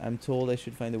king. I'm told I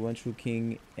should find the one true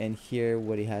king and hear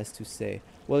what he has to say.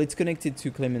 Well, it's connected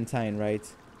to Clementine, right?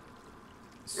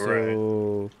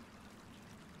 So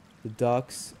the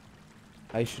docks.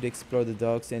 I should explore the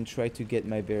docks and try to get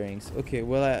my bearings. Okay,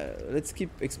 well, let's keep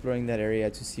exploring that area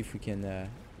to see if we can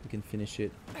finish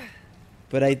it.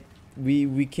 But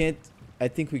we can't. I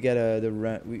think we gotta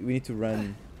run. We need to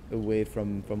run away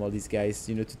from all these guys.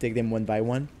 You know, to take them one by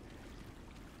one.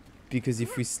 Because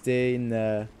if we stay in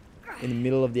the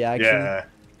middle of the action,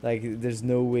 like there's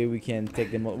no way we can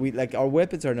take them all. Like our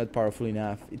weapons are not powerful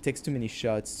enough. It takes too many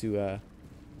shots to.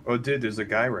 Oh, dude, there's a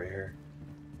guy right here.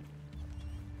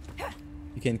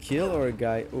 You can kill or a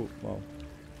guy. Oh, wow.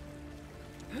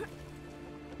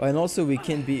 Oh, and also we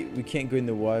can't go in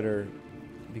the water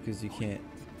because you can't.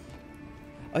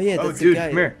 Oh yeah, that's dude, the guy.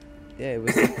 come here. Yeah, it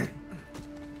was.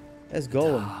 That's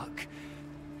Golem. Dark.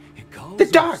 It calls The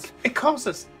dark. us. It calls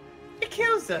us. It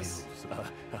kills us.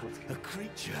 A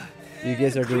creature. You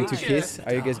guys are going to Creature. kiss?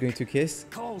 Are you guys going to kiss?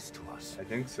 Calls to us. I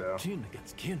think so. Kin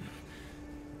against kin.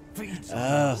 Feeds on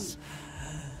Ah. us.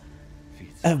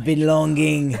 Feeds Of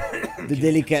belonging, the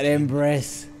delicate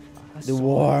embrace, the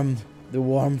warmth.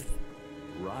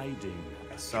 riding.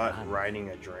 I saw it riding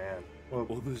a DRAN. Well,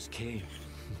 Others came,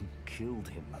 killed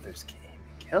him, others came.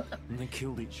 Killed him. and they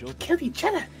killed each other. Killed each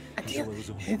other Until until there was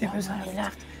only there was one only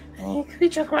left. left. And the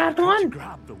creature grabbed Creature one.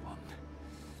 grabbed the one,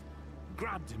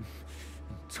 grabbed him,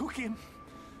 and took him,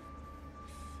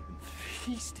 and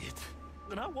feasted.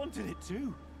 And I wanted it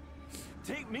too.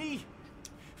 Take me,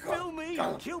 fill me,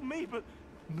 and kill me, but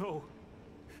no.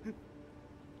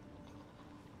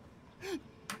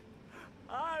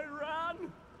 I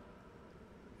ran.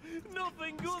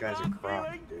 Nothing This good guy's a I'm crock,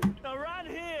 feeling. dude. I ran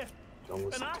here. Don't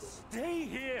listen And I to him. stay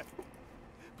here.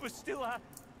 But still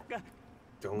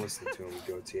Don't listen to him,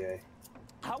 go TA.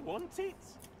 I want it.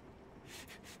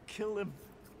 Kill him.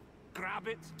 Grab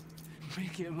it.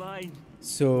 Make it mine.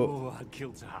 So Oh, I'd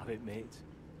kill to have it, mate.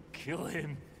 Kill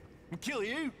him. Kill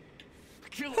you.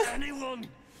 Kill anyone.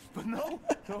 But no,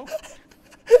 no.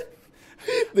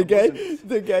 the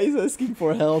guy is asking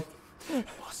for help.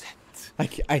 Was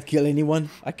it? I'd kill anyone.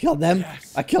 I kill them.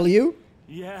 Yes. I kill you.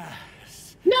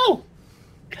 Yes. No!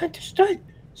 Can't destroy it.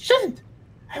 Shouldn't.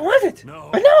 I want it. No.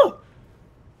 I know.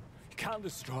 You can't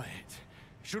destroy it.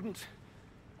 Shouldn't.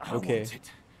 I Okay. want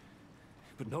it.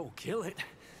 But no, kill it.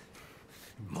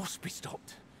 Must be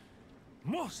stopped.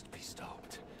 Must be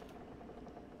stopped.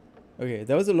 Okay,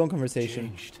 that was a long conversation.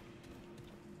 Changed.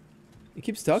 He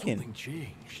keeps talking. Something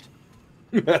changed.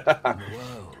 In the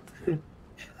world.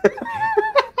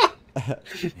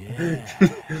 Yeah.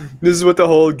 This is what the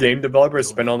whole game developers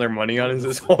spend all their money on, is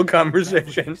this whole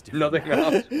conversation. Nothing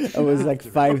else. I was like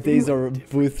 5 days of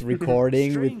booth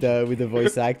recording with the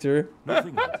voice actor.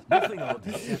 Nothing odd. Nothing odd.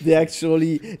 They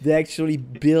actually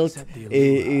built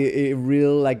a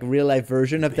real life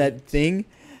version of that thing,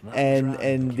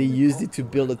 and they used it to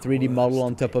build a 3D model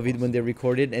on top of it when they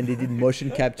recorded, and they did motion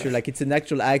capture. Like, it's an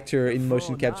actual actor in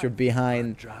motion capture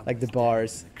behind like the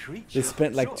bars. They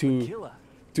spent like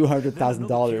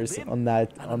 $200,000 on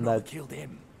that Killed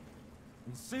him.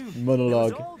 And soon,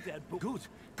 monologue. it was all dead, but good.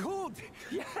 Good.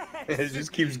 Yes. It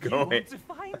just keeps You going. want to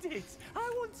find it. I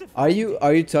want to Are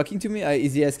find you talking to me?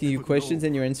 Is he asking you questions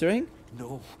and you're answering?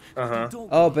 No. Uh-huh. Don't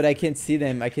Oh, go. but I can't see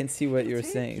them. I can't see what you're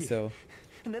Take saying. you. So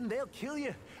And then they'll kill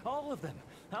you. All of them.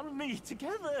 And me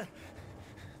together.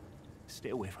 Stay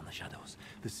away from the shadows.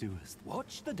 The sewers.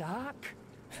 Watch the dark.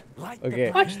 Light Okay.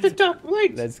 the Watch the dark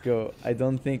lights. let's go. I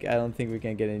don't think we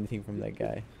can get anything from that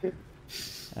guy.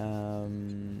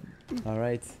 All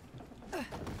right.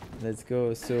 Let's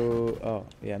go. So, oh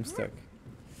yeah, I'm stuck.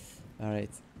 All right,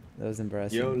 that was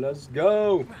embarrassing. Yo, let's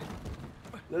go.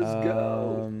 Let's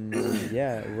go.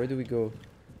 Yeah, where do we go?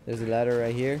 There's a ladder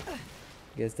right here.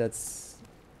 Guess that's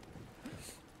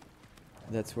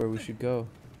where we should go.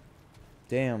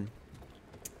 Damn.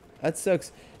 That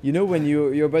sucks. You know, when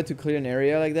you're about to clear an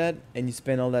area like that and you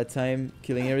spend all that time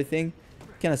killing everything,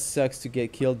 kind of sucks to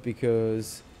get killed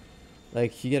because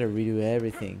like you gotta redo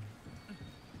everything.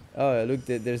 Oh, look,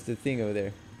 there's the thing over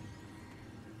there.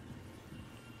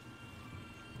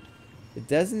 It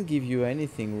doesn't give you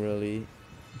anything really,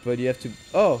 but you have to...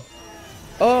 Oh!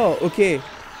 Oh, okay.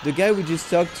 The guy we just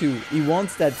talked to, he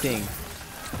wants that thing.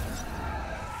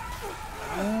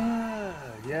 Ah,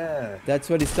 yeah. That's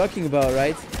what he's talking about,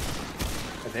 right?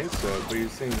 I think so, but he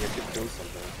was saying you have to kill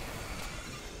something.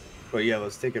 But yeah,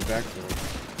 let's take it back to him.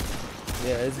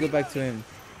 Yeah, let's go back to him.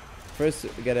 First,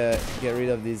 we gotta get rid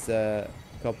of these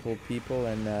couple people,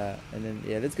 and then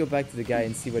yeah, let's go back to the guy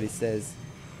and see what he says.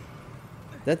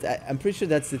 I'm pretty sure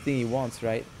that's the thing he wants,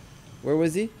 right? Where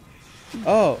was he?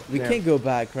 Oh, we Yeah. can't go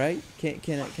back, right?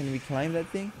 Can we climb that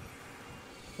thing?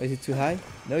 Or is it too high?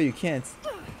 No, you can't.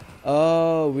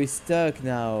 Oh, we're stuck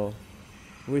now.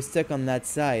 We're stuck on that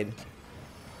side.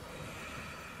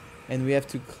 And we have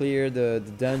to clear the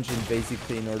dungeon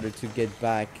basically in order to get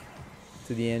back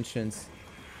to the entrance.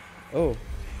 Oh,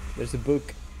 there's a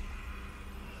book.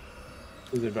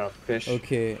 Is it about fish?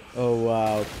 Okay. Oh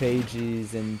wow,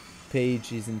 pages and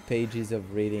pages and pages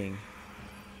of reading.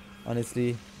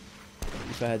 Honestly,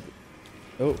 if I had...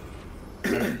 Oh,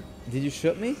 did you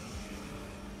shoot me?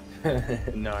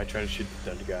 No, I tried to shoot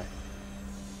the dead guy.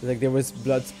 Like there was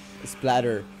blood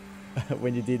splatter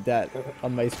when you did that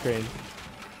on my screen.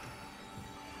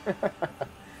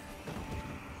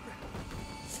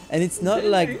 And it's not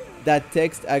like that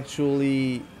text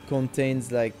actually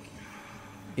contains like,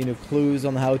 you know, clues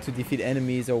on how to defeat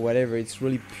enemies or whatever. It's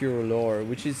really pure lore,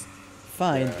 which is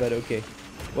fine, Yeah. but okay.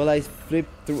 Well, I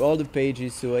flipped through all the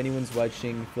pages, so anyone's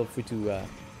watching, feel free to,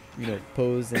 you know,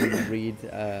 pause and read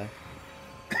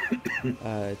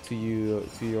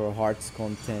to your heart's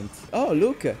content. Oh,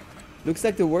 look! Looks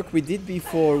like the work we did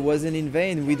before wasn't in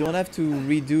vain. We don't have to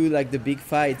redo like the big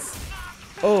fights.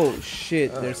 Oh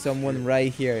shit! There's someone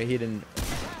right here hidden.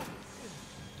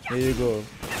 There you go.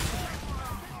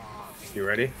 You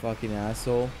ready? Fucking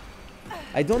asshole.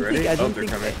 I don't Ready? think I Oh, don't they're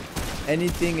think coming.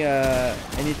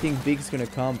 anything big's gonna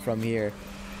come from here.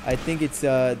 I think it's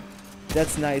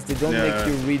that's nice. They don't make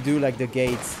you redo like the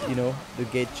gates, you know, the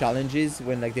gate challenges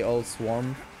when like they all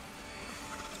swarm.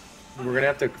 We're gonna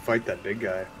have to fight that big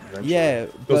guy. Eventually. Yeah,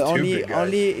 Those but two big guys.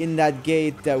 only in that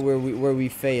gate that where we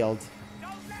failed.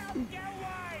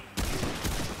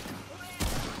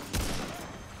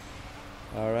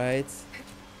 All right.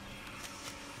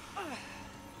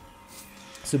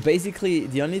 So basically,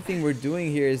 the only thing we're doing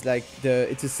here is like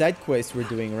it's a side quest we're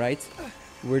doing, right?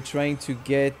 We're trying to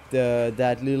get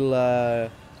that little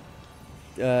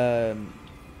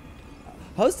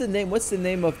how's the name? What's the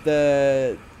name of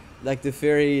the the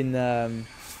fairy in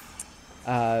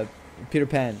Peter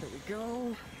Pan? Here we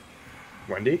go.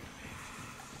 Wendy?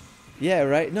 Yeah,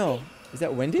 right. No, is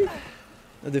that Wendy?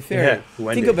 No, the fairy. Yeah,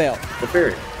 Wendy. Tinkerbell. The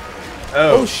fairy.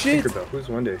 Oh, shit. Tinkerbell. Who's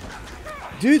Wendy?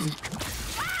 Dude.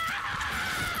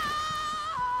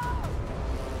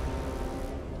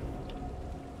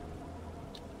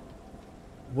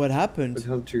 What happened? Where the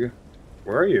hell did you go?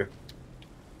 Where are you?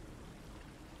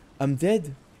 I'm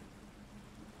dead.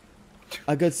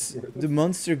 I got the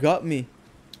monster got me.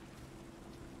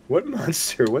 What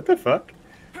monster? What the fuck?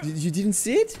 You didn't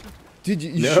see it? Dude,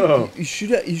 No. you should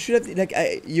have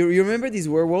like you remember these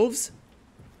werewolves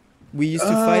we used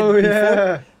to fight Oh before?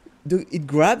 yeah. Dude, it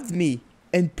grabbed me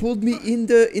and pulled me in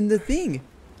the thing.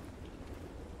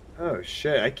 Oh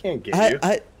shit! I can't get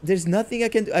you. There's nothing I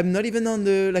can do. I'm not even on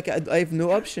the I have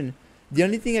no option. The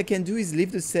only thing I can do is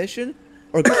leave the session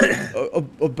or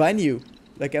or ban you.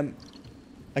 I can't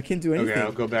do anything. Okay,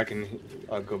 I'll go back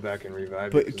and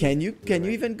revive. But can you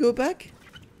even go back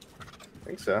I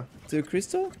think so. to the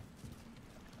crystal?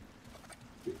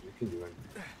 Dude, you can do it.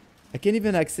 I can't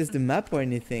even access the map or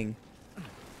anything.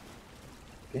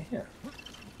 Damn.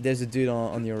 There's a dude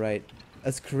on your right.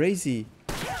 That's crazy.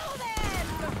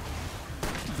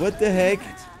 What the heck?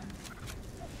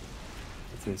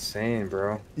 That's insane,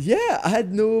 bro. Yeah, I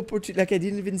had no opportunity. I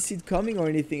didn't even see it coming or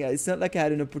anything. It's not like I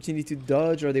had an opportunity to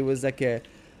dodge or there was a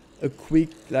quick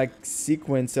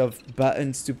sequence of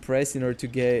buttons to press in order to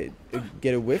get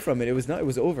away from it. It was not. It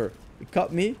was over. It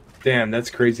caught me. Damn, that's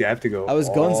crazy. I have to go I was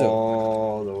gonzo.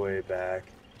 all the way back.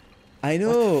 I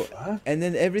know. What the fuck? And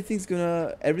then everything's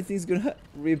gonna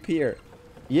reappear.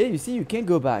 Yeah, you see, you can't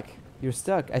go back. You're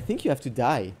stuck. I think you have to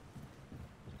die.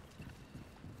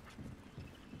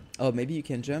 Oh, maybe you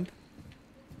can jump?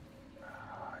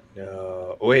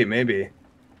 No. Oh, wait, maybe.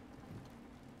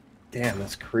 Damn,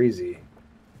 that's crazy.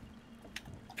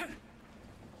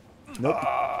 Nope.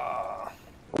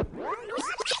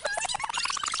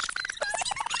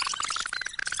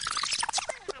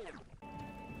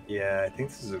 Yeah, I think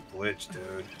this is a glitch,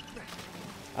 dude.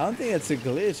 I don't think it's a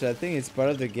glitch. I think it's part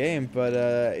of the game, but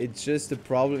it's just a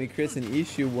problem. It creates an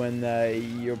issue when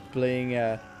you're playing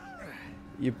with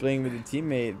a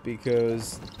teammate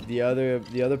because the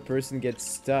other person gets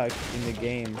stuck in the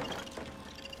game.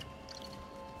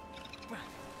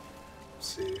 Let's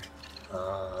see.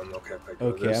 Okay, if I go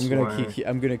Okay, this I'm gonna way. kick you.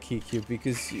 I'm gonna kick you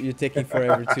because you're taking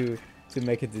forever to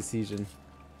make a decision.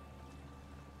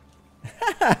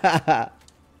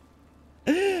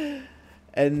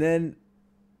 and then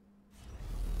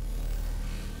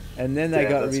I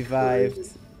got that's revived.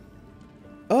 crazy.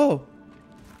 Oh,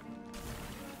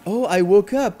 I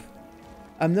woke up.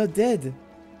 I'm not dead.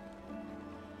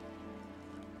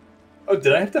 Oh,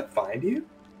 did I have to find you?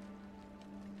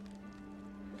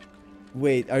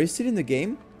 Wait, are you still in the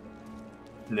game?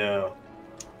 No.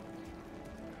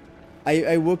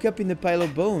 I woke up in the pile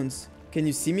of bones. Can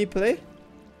you see me play?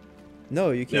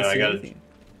 No, you can't No, I see gotta- anything.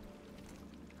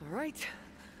 All right,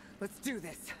 let's do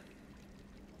this.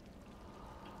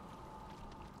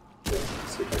 Yeah,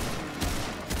 let's see if I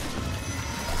can-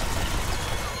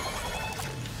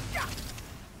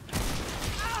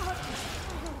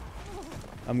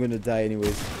 I'm gonna die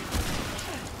anyways.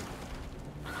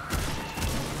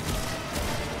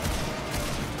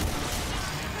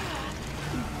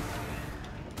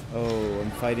 Oh,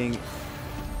 I'm fighting.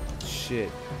 Shit.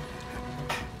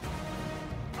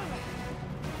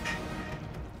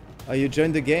 Oh, you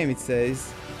joined the game, it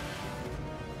says.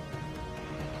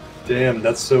 Damn,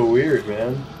 that's so weird,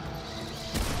 man.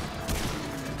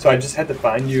 So I just had to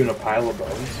find you in a pile of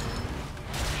bones?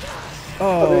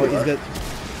 Oh, there you he's are. got.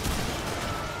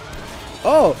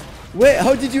 Oh, wait,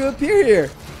 how did you appear here?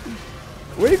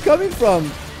 Where are you coming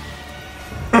from?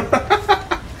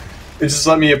 It just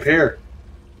let me appear.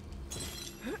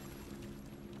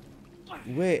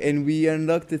 Wait, and we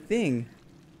unlocked the thing.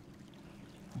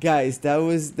 Guys, that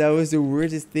was the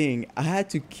weirdest thing. I had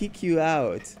to kick you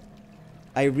out.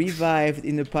 I revived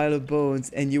in a pile of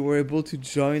bones and you were able to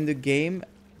join the game.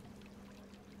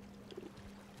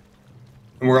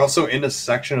 And we're also in a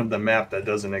section of the map that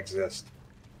doesn't exist.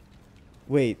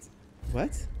 Wait,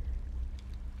 what?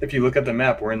 If you look at the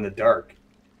map, we're in the dark.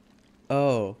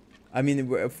 Oh, I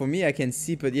mean, for me I can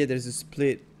see, but yeah, there's a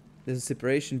split. There's a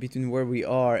separation between where we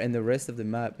are and the rest of the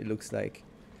map, it looks like.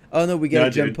 Oh no, we gotta Yeah,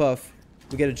 jump dude. off.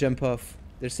 We gotta jump off.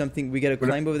 There's something, we gotta When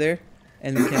I- climb over there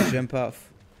and we can jump off.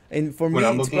 And for me, When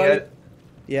I'm it's looking probably... at it,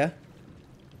 Yeah?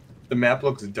 the map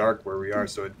looks dark where we are,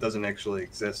 so it doesn't actually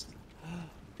exist.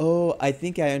 Oh, I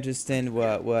think I understand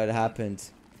what happened.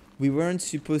 We weren't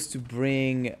supposed to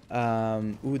bring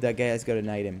ooh, that guy has got an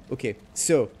item. Okay,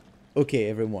 so okay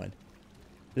everyone.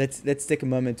 Let's take a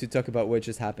moment to talk about what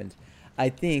just happened. I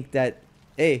think that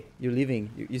hey, you're leaving.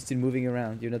 You're still moving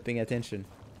around. You're not paying attention.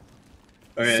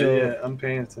 Okay, So, yeah, I'm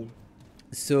paying attention.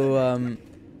 So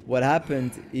what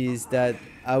happened is that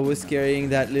I was carrying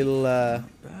that little Bad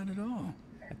at all.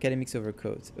 academics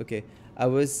overcoat. Okay, I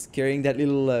was carrying that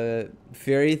little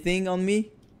fairy thing on me,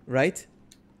 right?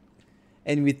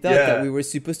 And we thought that Yeah. we were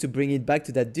supposed to bring it back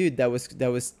to that dude that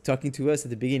was talking to us at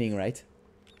the beginning, right?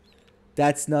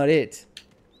 That's not it.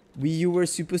 You were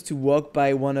supposed to walk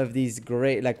by one of these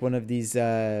grates,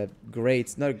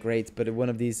 not grates, but one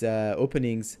of these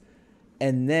openings,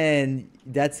 and then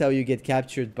that's how you get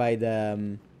captured by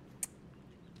the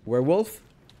werewolf,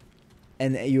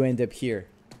 and you end up here.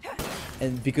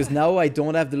 And because now I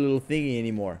don't have the little thingy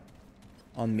anymore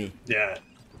on me. Yeah.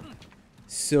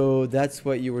 So that's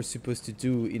what you were supposed to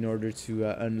do in order to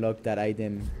unlock that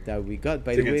item that we got,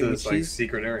 by To the get way, to which this like is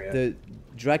secret area. the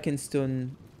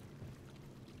Drakeston,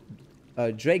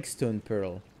 Drakestone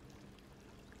Pearl.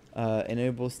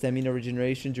 Enables stamina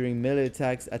regeneration during melee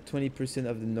attacks at 20%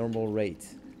 of the normal rate.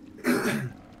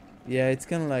 Yeah, it's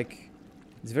kind of like,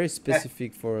 it's very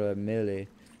specific for melee,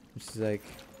 which is like,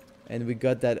 and we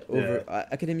got that over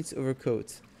academics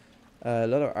overcoat. A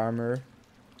lot of armor.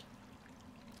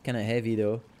 Kind of heavy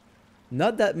though.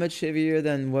 Not that much heavier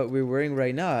than what we're wearing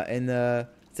right now, and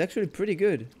it's actually pretty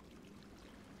good.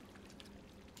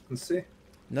 Let's see.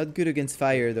 Not good against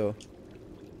fire though.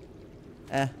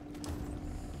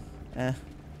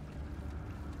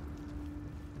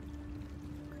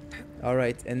 All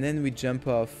right, and then we jump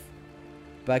off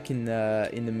back in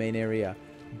the main area.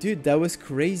 Dude, that was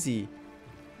crazy.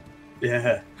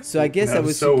 Yeah. So I guess That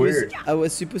was so weird. I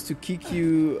was supposed to kick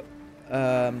you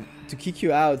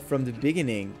out from the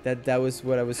beginning. That was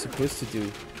what I was supposed to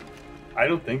do. I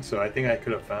don't think so. I think I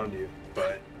could have found you,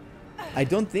 but I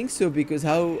don't think so, because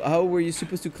how were you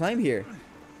supposed to climb here?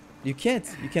 You can't.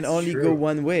 You can only go true.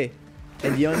 one way,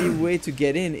 and the only way to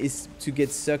get in is to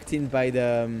get sucked in by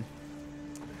the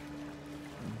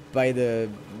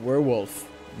werewolf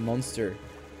monster.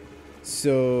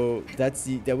 So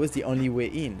that was the only way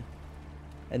in.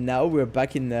 And now we're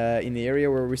back in the area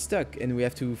where we're stuck, and we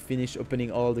have to finish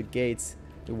opening all the gates,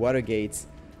 the water gates,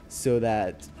 so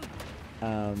that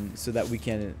we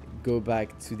can go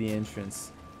back to the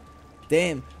entrance.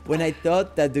 Damn! When I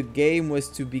thought that the game was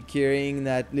to be carrying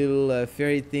that little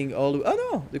fairy thing all the... Oh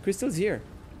no! The crystal's here.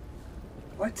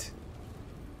 what?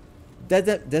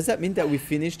 Does that mean that we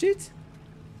finished it?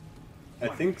 I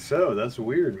think so. That's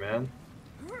weird, man.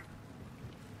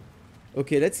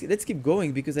 Okay, let's keep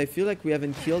going, because I feel like we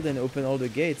haven't killed and opened all the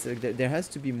gates. Like, there has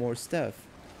to be more stuff.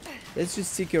 Let's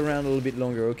just stick around a little bit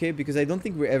longer, okay? Because I don't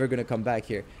think we're ever gonna come back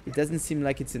here. It doesn't seem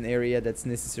like it's an area that's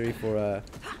necessary for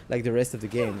like the rest of the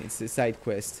game. It's a side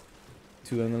quest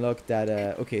to unlock that.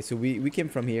 Okay, so we came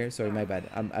from here. Sorry, my bad.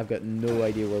 I've got no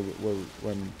idea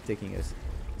where I'm taking us.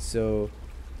 So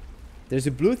there's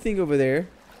a blue thing over there.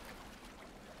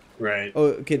 Right. Oh,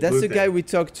 okay, that's blue the guy thing. we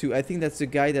talked to. I think that's the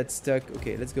guy that's stuck.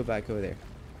 Okay, let's go back over there.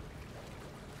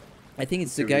 I think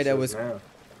it's the guy that was Now.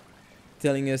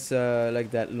 telling us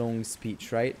like that long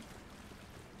speech, right?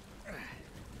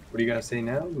 What are you gonna say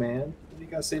now, man? What do you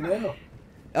gotta say now?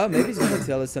 Oh, maybe he's gonna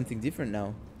tell us something different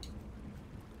now.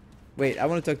 Wait, I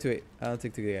want to talk to it. I'll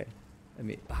talk to the guy. Let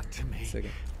me. Back to me.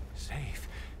 Second. Safe,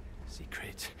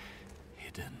 secret,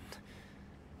 hidden.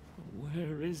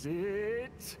 Where is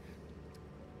it?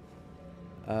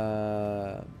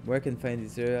 Where can I find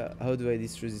this area? How do I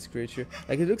destroy this creature?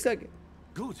 Like, it looks like.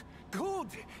 Good, good.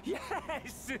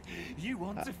 Yes, you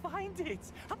want to find it.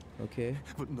 Okay.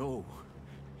 But no,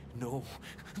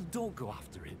 don't go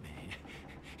after it, mate.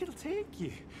 It'll take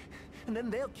you, and then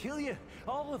they'll kill you,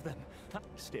 all of them.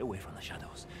 Stay away from the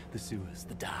shadows, the sewers,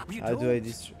 the dark. You How do I don't.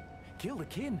 destroy? Kill the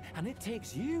kin, and it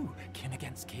takes you, kin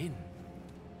against kin.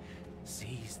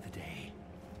 Seize the day.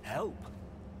 Help.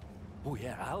 Oh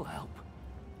yeah, I'll help.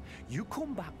 You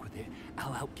come back with it,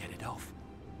 I'll help get it off.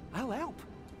 I'll help.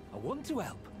 I want to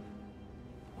help.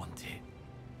 Want it.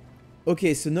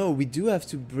 Okay, so no, we do have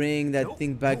to bring that Nope,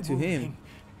 thing back no to him. moving.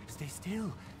 Stay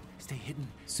still. Stay hidden.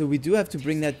 So we do have to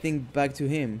bring that thing back to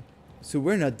him. So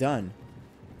we're not done.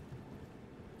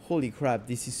 Holy crap,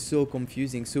 this is so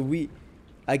confusing. So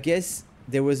I guess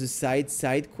there was a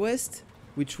side quest,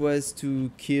 which was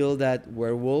to kill that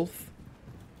werewolf.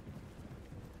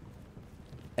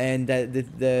 And that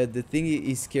the thing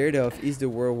he's scared of is the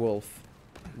werewolf.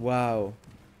 Wow.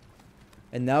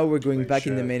 And now we're going Holy back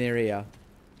in the shit. main area.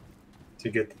 to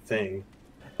get the thing.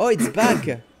 Oh, it's back.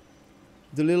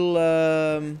 The little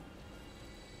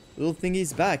little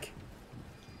thingy's back.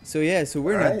 So yeah, so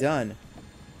we're not done.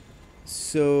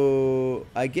 So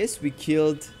I guess we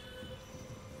killed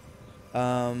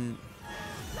oh,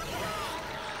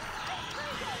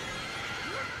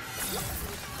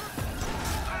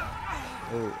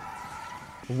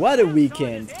 what a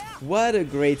weekend. What a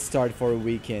great start for a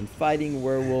weekend. Fighting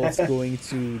werewolves, going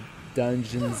to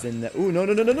dungeons and oh, no,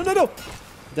 no, no, no, no, no, no.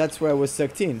 That's where I was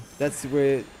sucked in. That's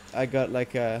where I got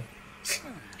like a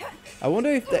I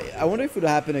wonder if it would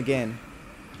happen again.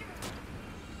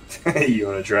 You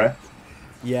wanna try?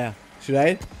 Yeah. Should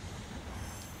I?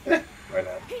 Why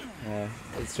not?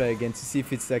 Let's try again to see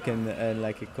if it's like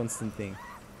like a constant thing.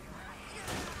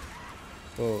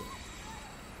 Oh.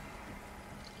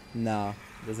 Nah,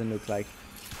 doesn't look like.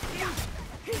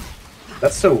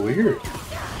 That's so weird.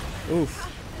 Oof.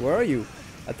 Where are you?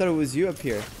 I thought it was you up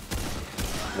here.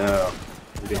 No,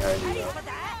 I'm behind you now.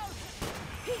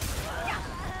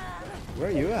 Where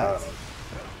are you at?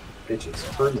 Bitches,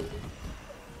 permanent.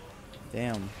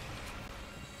 Damn.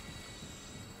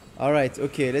 Alright,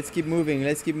 okay, let's keep moving,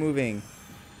 let's keep moving.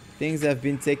 Things have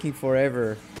been taking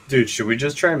forever. Dude, should we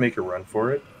just try and make a run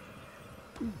for it?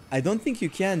 I don't think you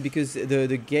can because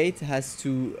the gate has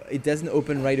to, it doesn't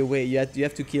open right away. You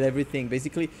have to kill everything.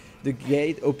 Basically, the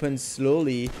gate opens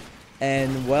slowly,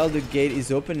 and while the gate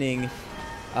is opening,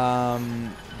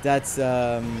 the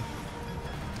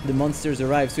monsters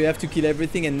arrive. So you have to kill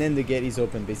everything, and then the gate is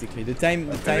open. Basically, the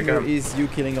timer is you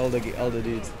killing all the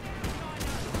dudes.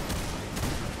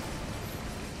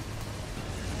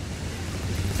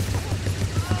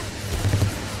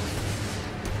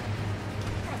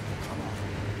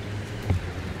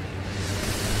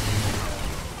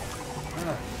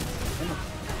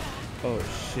 Oh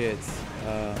shit.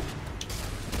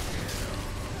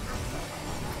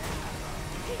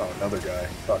 Oh, another guy.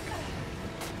 Fuck.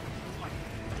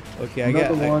 Okay,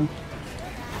 another one.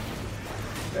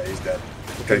 Yeah, he's dead.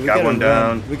 Okay, got one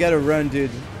down. We gotta run,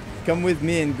 dude. Come with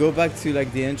me and go back to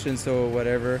like the entrance or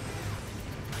whatever.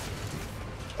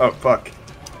 Oh, fuck.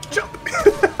 Jump!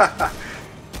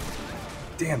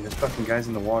 Damn, there's fucking guys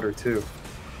in the water too.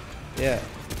 Yeah.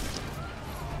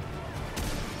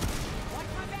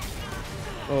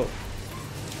 Oh.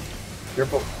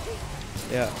 Careful.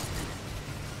 Yeah.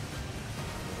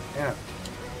 Yeah.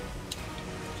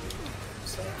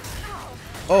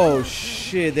 Oh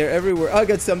shit, they're everywhere. Oh, I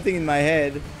got something in my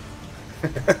head.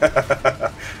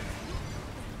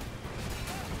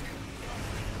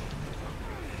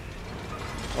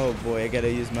 Oh boy, I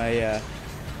gotta use my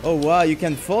oh wow, you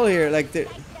can fall here like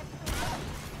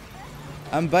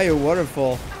I'm by a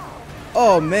waterfall.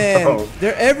 Oh man,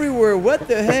 they're everywhere. What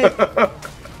the heck?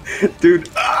 Dude.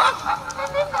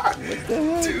 What the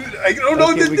heck? Dude, I don't know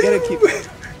what to we do. Gotta keep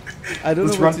I don't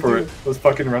Let's know what run to for do. it. Let's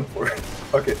fucking run for it.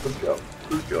 Okay, let's go.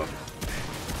 Let's go.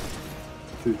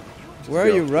 Dude, where are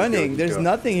you running? There's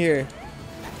nothing here.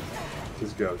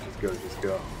 Just go, just go, just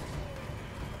go.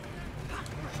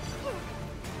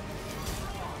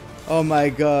 Oh my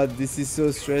god, this is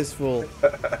so stressful.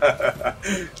 Go.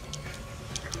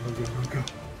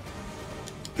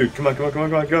 Dude, come on, come on, come on,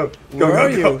 come on, go. Go, Where go, are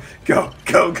go. you? Go,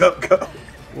 go, go, go.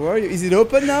 Where are you? Is it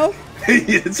open now?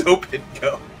 It's open,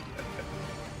 go.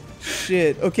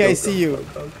 Shit. Okay, Go, I see you.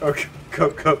 Go, go,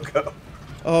 go, go.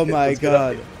 Oh my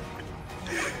god.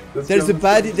 There's a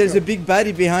baddie. There's a big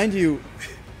baddie behind you.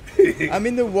 I'm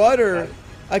in the water.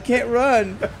 I can't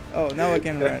run. Oh, now I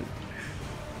can run.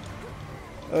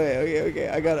 Okay, okay, okay.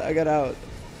 I got out.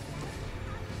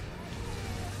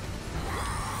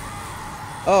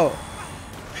 Oh.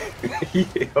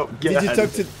 Did you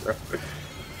talk to?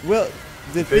 Well,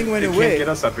 the thing went away. Can't get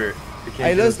us up here.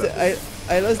 I lost the.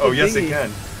 I lost the. Oh yes, thingy. it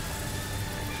can.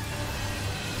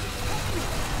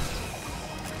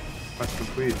 Quest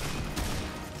complete.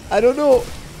 I don't know.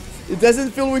 It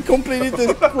doesn't feel we completed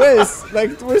the quest.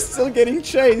 Like we're still getting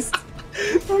chased.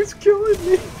 Oh, it's killing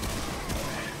me.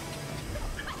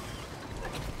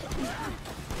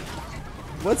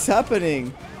 What's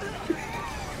happening?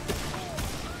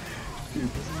 Dude,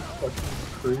 this is fucking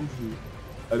crazy.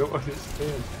 I don't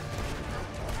understand.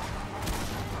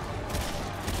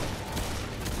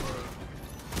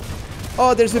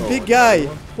 Oh, there's a big guy.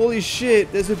 Holy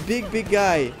shit, there's a big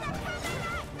guy.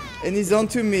 And he's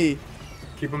onto me.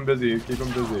 Keep him busy, keep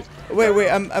him busy. Wait,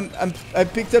 I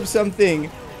picked up something.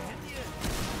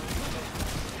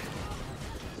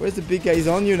 Where's the big guy? He's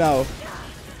on you now.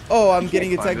 Oh, I'm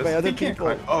getting attacked by other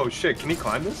people. Oh shit, can he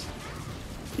climb this?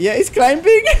 Yeah, he's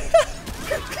climbing.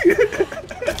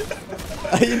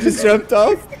 You just jumped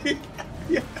off?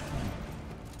 Yeah.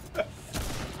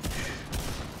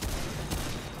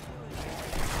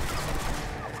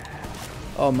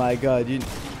 Oh my god, you...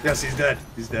 Yes, he's dead.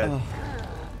 He's dead.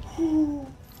 Oh,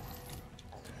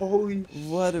 Holy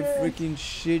what a shit. freaking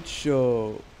shit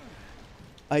show.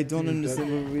 I don't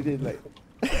understand what we did, like...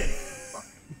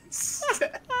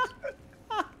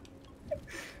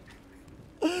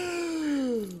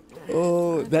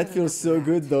 Oh, that feels so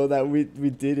good though that we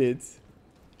did it.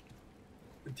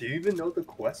 Do you even know the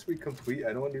quest we complete?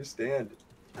 I don't understand.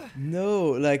 No,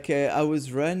 like I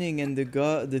was running and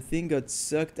the thing got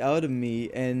sucked out of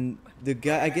me, and the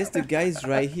guy, I guess the guy's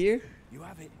right here. You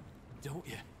have it, don't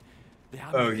you?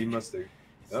 Oh, he must have.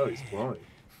 Oh, he's glowing.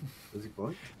 Is he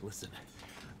glowing? Listen,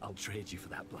 I'll trade you for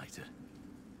that blighter.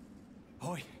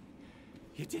 Oi,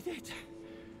 you did it.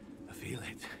 I feel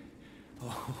it.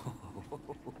 Oh,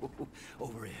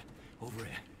 over here, over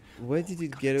here. Where did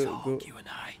it get go? You and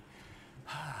I.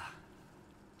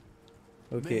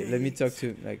 Okay, let me talk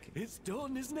to him. Like, It's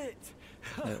done, isn't it?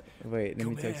 wait, let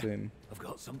me Come talk to here. him. I've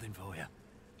got something for you.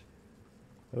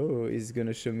 Oh, he's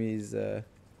gonna show me his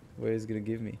where he's gonna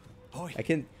give me. Oi, I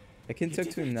can talk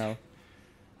did to him it. now.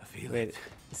 I feel Wait, it.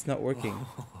 it's not working.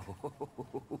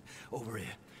 Over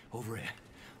here, over here.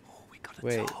 Oh, we gotta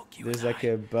Wait, talk, you there's and like I.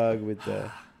 a bug with the.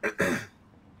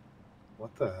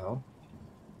 What the hell?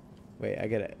 Wait, I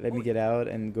gotta let me get out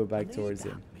and go back Need towards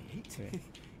that, him. mate. Okay.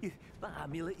 That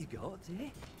amulet you got, eh?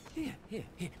 Here,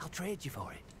 I'll trade you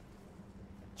for it.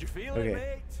 Do you feel Okay. it,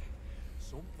 mate?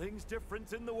 Something's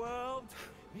different in the world.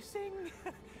 Missing.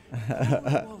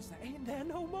 Walls that ain't there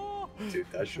no more. Dude,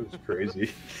 that show's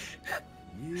crazy.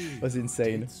 You Was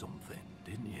insane. did something,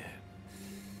 didn't you?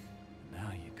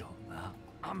 Now you got that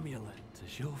amulet to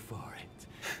show for it.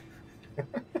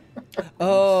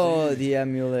 Oh, the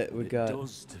amulet we It got.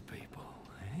 does to people,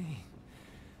 eh?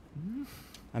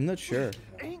 I'm not sure.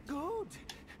 Ain't good.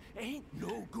 Ain't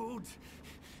no good.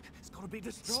 It's gotta be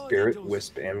destroyed. Spirit it does.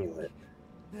 Wisp Amulet.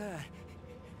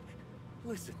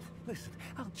 Listen,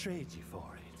 I'll trade you for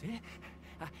it,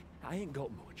 eh? I ain't got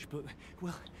much, but,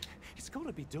 well, it's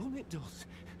gotta be done, it does.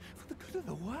 For the good of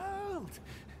the world.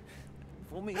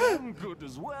 For me own good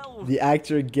as well. The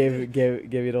actor gave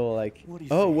it all like. What do you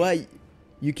Oh, think? what?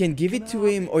 You can give it to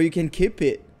him or you can keep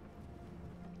it.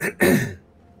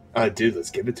 Dude, let's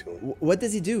give it to him. What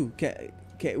does he do?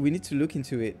 We need to look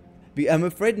into it. I'm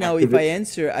afraid now if I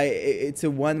answer, it's a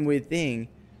one-way thing.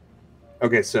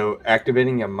 Okay, so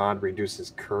activating a mod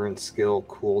reduces current skill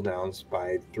cooldowns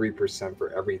by 3%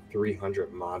 for every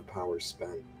 300 mod power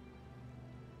spent.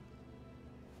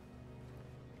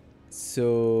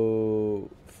 So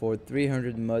for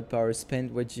 300 mod power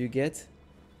spent, what do you get?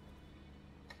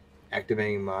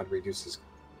 Activating mod reduces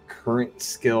current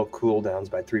skill cooldowns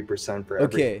by 3% for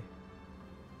every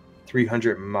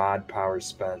 300 mod power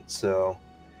spent. So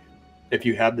if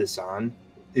you have this on,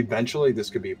 eventually this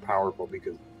could be powerful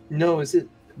because... No, is it?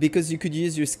 Because you could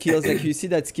use your skills, like you see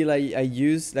that skill I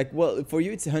use, like, well, for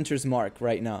you it's a Hunter's Mark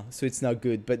right now, so it's not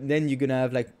good, but then you're gonna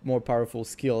have like more powerful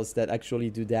skills that actually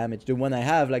do damage. The one I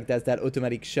have, like, that's that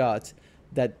automatic shot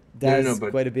that does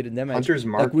quite a bit of damage. Hunter's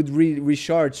Mark... Like would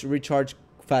recharge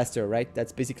faster, right?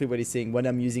 That's basically what he's saying when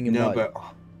I'm using a mod. No, but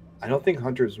I don't think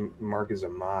Hunter's Mark is a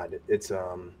mod. It's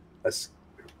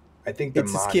I think the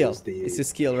it's mod a skill. is the... It's a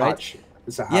skill, right?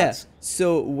 It's a hot... Yeah,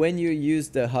 so when you use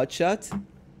the hot shot,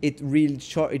 it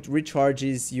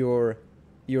recharges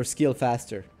your skill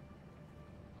faster.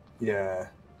 Yeah.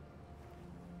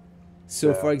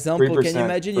 So for example, can you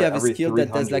imagine you have a skill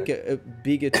that does like a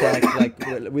big attack, like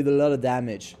with a lot of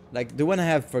damage? Like the one I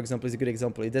have, for example, is a good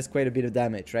example. It does quite a bit of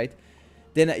damage, right?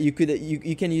 Then you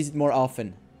can use it more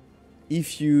often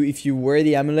if you wear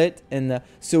the amulet. And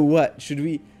so what should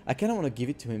we? I kind of want to give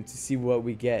it to him to see what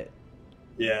we get.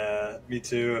 Yeah, me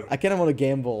too. I kind of want to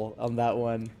gamble on that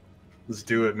one. Let's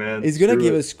do it, man. He's gonna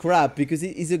give us crap because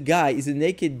he's a guy. He's a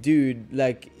naked dude,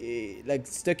 like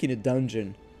stuck in a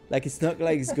dungeon. Like it's not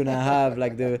like he's gonna have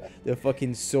like the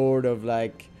fucking sword of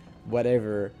like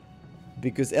whatever,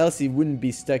 because else he wouldn't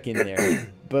be stuck in there.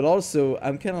 But also,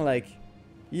 I'm kind of like,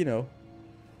 you know,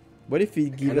 what if he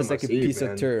give us like a piece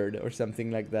of turd or something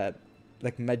like that,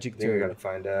 like magic turd?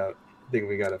 I think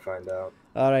we gotta find out.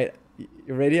 All right,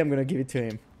 you ready? I'm gonna give it to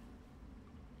him.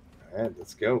 All right,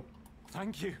 let's go.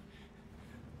 Thank you.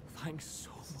 Thanks so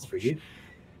much. It's for you.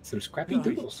 Some scrappy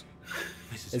doodles.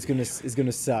 It's gonna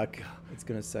suck. It's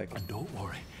gonna suck. And don't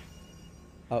worry.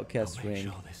 Outcast I'll make ring.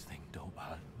 sure this thing don't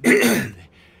hurt me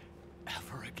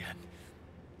ever again.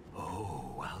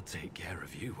 Oh, I'll take care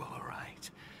of you, all right.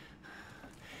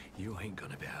 You ain't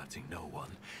gonna be hurting no one,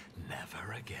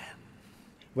 never again.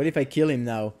 What if I kill him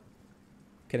now?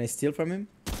 Can I steal from him?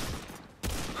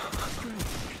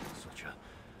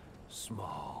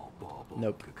 small bauble.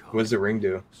 Nope. What does the ring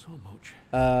do? So much.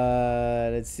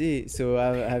 Let's see. So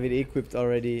I have it equipped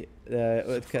already.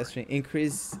 Outcast ring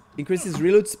increases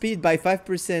reload speed by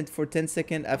 5% for 10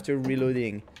 seconds after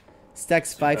reloading.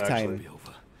 Stacks 5 times. Be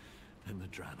over. Then the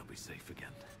DRAN will be safe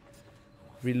again.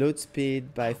 Reload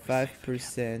speed by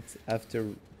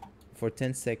 5% for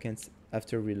 10 seconds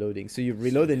after reloading. So you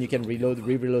reload and you can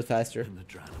re-reload faster. Then the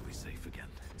DRAN will be safe again.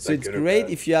 So it's great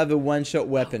if you have a one-shot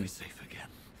weapon. Be safe again.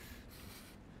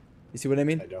 You see what I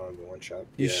mean? I don't have a one shot.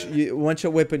 You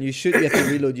one-shot weapon. You shoot. You have to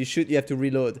reload. You shoot. You have to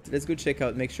reload. Let's go check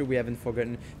out. Make sure we haven't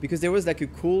forgotten, because there was like a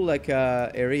cool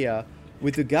area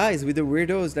with the guys, with the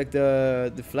weirdos, like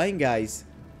the flying guys.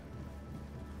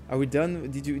 Are we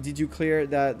done? Did you clear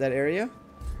that area?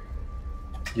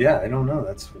 Yeah, I don't know.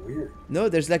 That's weird. No,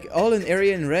 there's like all an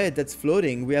area in red that's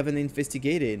floating. We haven't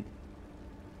investigated.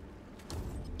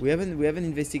 We haven't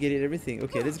investigated everything.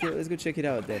 Okay, let's go check it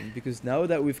out then, because now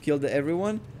that we've killed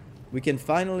everyone, we can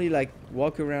finally like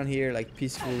walk around here like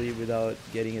peacefully without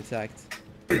getting attacked.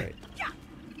 All right.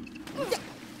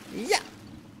 Yeah.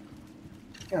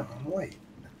 Yeah, I'm white.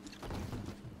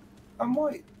 I'm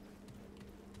white.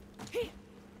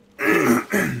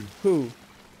 Who?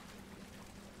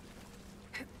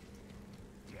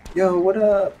 Yo, what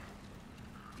up?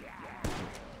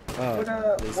 Oh, What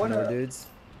up? there's What more up? dudes.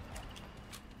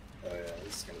 Oh yeah,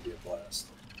 this is gonna be a blast.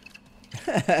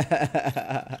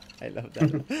 I love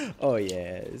that. Oh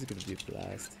yeah, it's gonna be a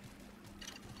blast.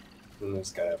 And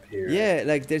this guy up here. Yeah,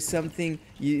 like there's something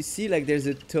you see, like there's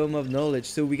a tome of knowledge,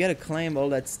 so we gotta climb all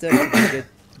that stuff to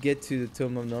get to the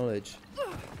tome of knowledge.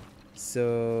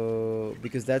 So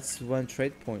because that's one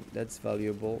trade point that's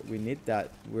valuable, we need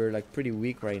that. We're like pretty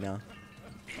weak right now.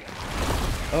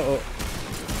 Oh.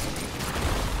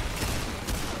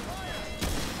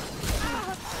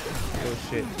 Oh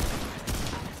shit.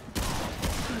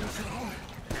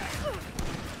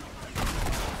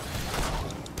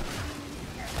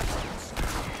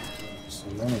 So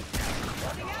many.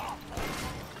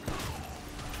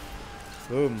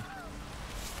 Boom.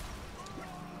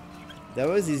 That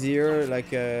was easier, like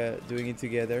doing it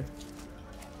together.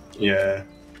 Yeah.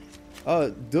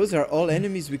 Oh, those are all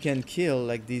enemies we can kill,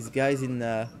 like these guys in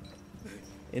the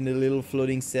little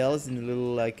floating cells, in the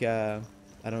little like I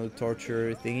don't know,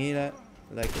 torture thingy,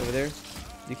 like over there.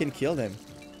 You can kill them.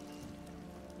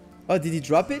 Oh, did he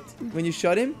drop it when you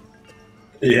shot him?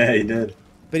 Yeah, he did.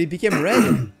 But he became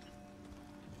red.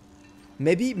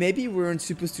 Maybe we weren't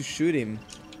supposed to shoot him.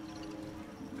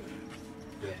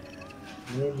 Yeah.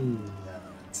 Maybe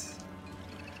not.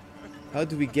 How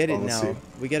do we get it Well, we'll now? see.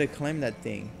 We gotta climb that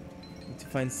thing. Need to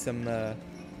find some, to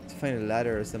find a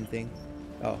ladder or something.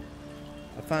 Oh,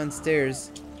 I found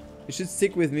stairs. You should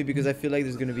stick with me because I feel like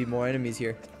there's gonna be more enemies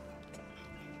here.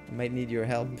 I might need your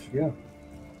help. Yeah.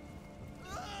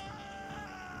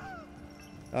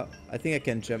 Oh, I think I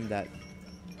can jump that.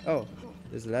 Oh,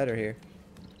 there's a ladder here.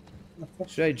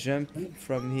 Should I jump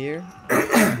from here?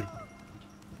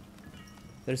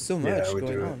 There's so Yeah, much I would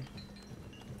going do it. on.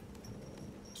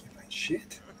 Can't find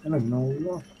shit. I don't know where you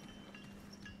are.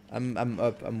 I'm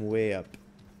up. I'm way up.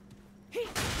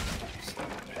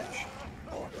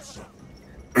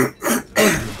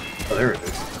 Oh, there it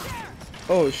is.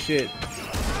 Oh shit.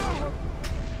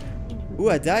 Ooh,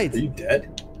 I died. Are you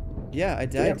dead? Yeah, I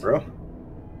Damn, died. bro.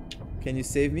 Can you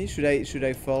save me? Should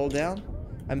I fall down?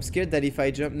 I'm scared that if I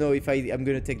jump, no, if I'm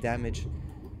gonna take damage.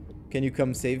 Can you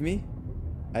come save me?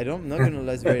 I'm not gonna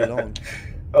last very long.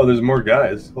 Oh, there's more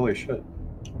guys. Holy shit.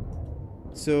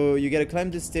 So you gotta climb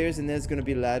the stairs, and there's gonna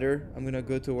be a ladder. I'm gonna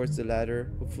go towards the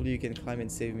ladder. Hopefully you can climb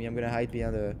and save me. I'm gonna hide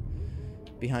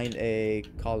behind a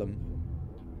column.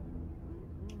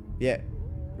 Yeah,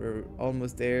 we're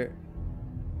almost there.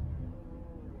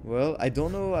 Well, I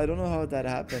don't know how that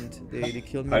happened. They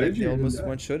killed me. How Like, did they you almost die?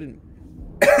 one-shotted me.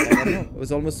 I don't know. It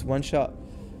was almost one shot.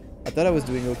 I thought I was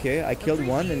doing okay. I killed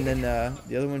one, and then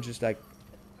the other one just like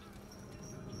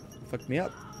fucked me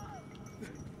up.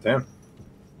 Damn.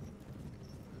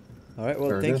 All right. Well,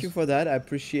 There it thank is. you for that. I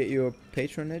appreciate your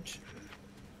patronage.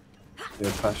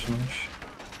 Yeah, patronage.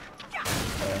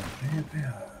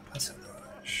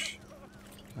 Patronage.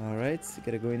 All right.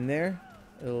 Gotta go in there.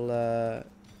 Little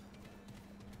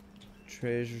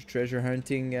treasure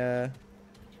hunting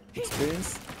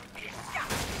experience.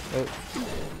 Oh.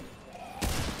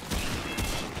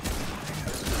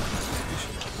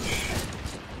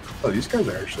 Oh, these guys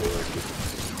are actually like.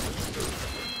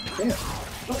 Damn.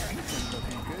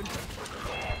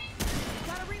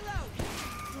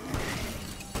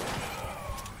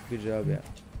 Good job, yeah.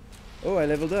 Oh, I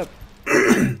leveled up.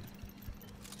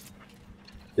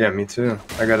 Yeah, me too.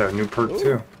 I got a new perk Ooh.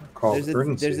 too, called There's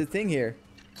urgency. a thing here.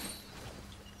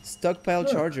 Stockpile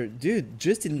charger. Dude,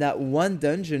 just in that one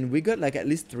dungeon, we got like at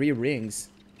least 3 rings.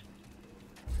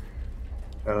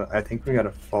 I think we got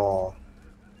a fall.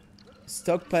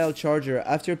 Stockpile charger.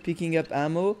 After picking up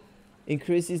ammo,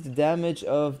 increases the damage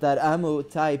of that ammo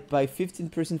type by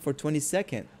 15% for 20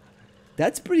 seconds.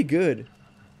 That's pretty good.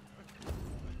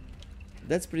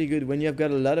 That's pretty good when you have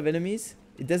got a lot of enemies.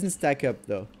 It doesn't stack up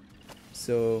though.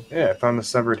 So yeah, I found the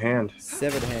severed hand.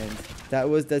 Severed hand.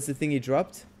 That's the thing he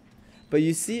dropped. But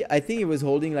you see, I think he was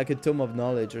holding like a tome of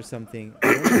knowledge or something.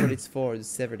 I don't know what it's for, the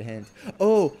severed hand.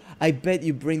 Oh, I bet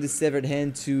you bring the severed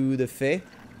hand to the Fae.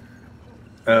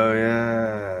 Oh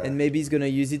yeah. And maybe he's gonna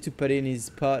use it to put in his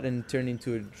pot and turn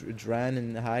into a DRAN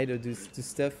and hide or do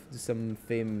stuff, do some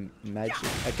Fae magic.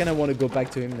 I kind of want to go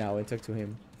back to him now and talk to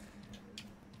him.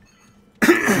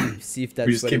 See if that's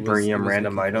we just keep bringing him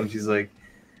random items. He's like,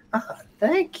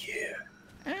 thank you.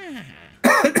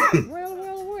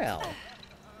 Well.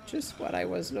 Just what I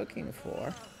was looking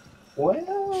for.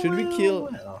 Well, should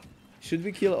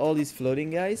we kill all these floating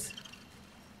guys?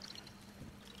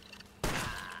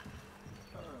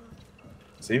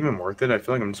 Is it even worth it? I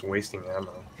feel like I'm just wasting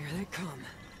ammo. Here they come.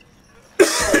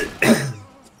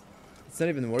 It's not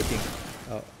even working.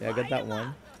 Oh, yeah, I got that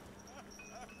one.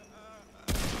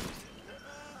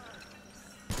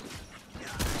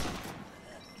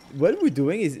 What we're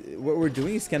doing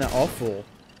is kind of awful.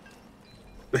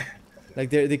 Like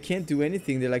they can't do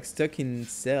anything. They're like stuck in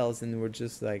cells, and we're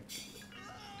just like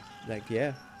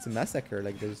yeah, it's a massacre.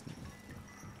 Like there's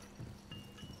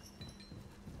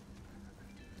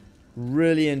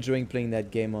really enjoying playing that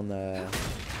game on the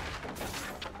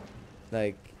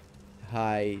like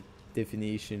high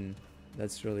definition.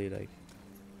 That's really like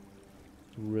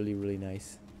really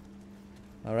nice.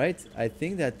 All right, I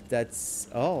think that's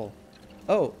all.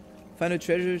 Oh, find a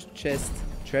treasure chest.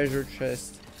 Treasure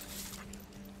chest.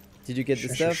 Did you get the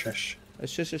stuff? Shush. I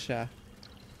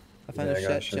found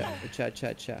a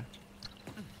chat.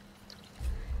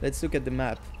 Let's look at the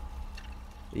map.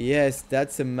 Yes,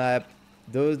 that's a map.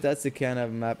 That's the kind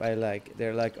of map I like.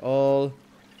 They're like all,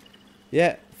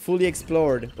 yeah, fully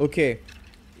explored. Okay,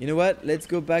 you know what? Let's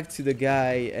go back to the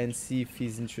guy and see if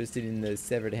he's interested in the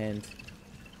severed hand.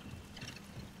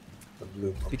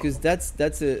 Because that's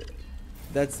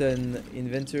an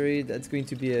inventory. That's going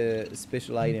to be a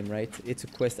special item, right? It's a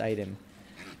quest item.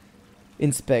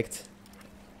 Inspect.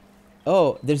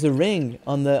 Oh, there's a ring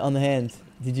on the hand.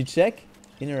 Did you check?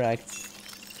 Interact.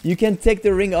 You can take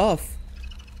the ring off,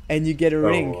 and you get a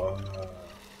ring.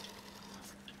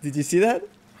 Did you see that?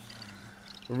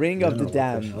 Ring of the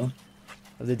dam.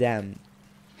 Of the dam.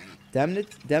 Damn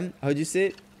it. Damn. How'd you say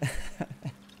it?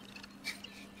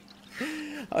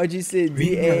 How'd you say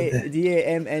D-A-M-N-E-D?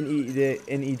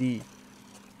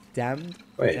 Damned?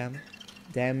 Wait.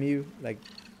 Damn you? Like...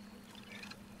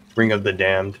 Ring of the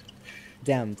damned.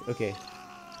 Damned, okay.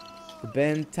 The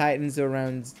band tightens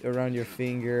around your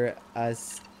finger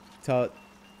as taut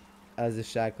as a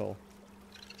shackle.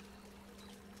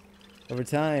 Over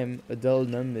time, a dull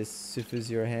numbness suffers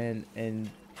your hand and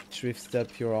drifts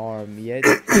up your arm, yet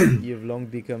you've long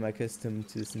become accustomed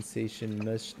to the sensation,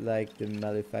 much like the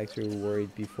malefactor who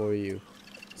worried before you.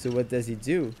 So what does he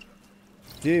do?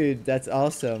 Dude, that's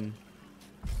awesome.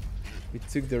 We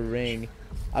took the ring.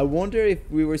 I wonder if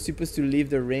we were supposed to leave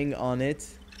the ring on it.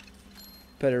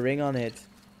 Put a ring on it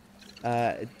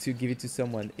to give it to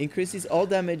someone. Increases all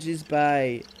damages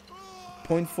by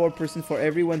 0.4% for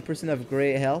every 1% of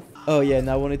gray health. Oh yeah, and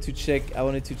I wanted to check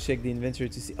the inventory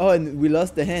to see. Oh, and we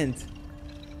lost the hand.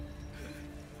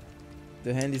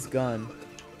 The hand is gone.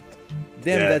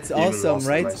 Damn, yeah, that's awesome,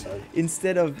 right?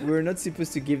 Instead of, we're not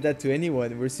supposed to give that to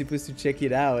anyone. We're supposed to check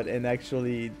it out and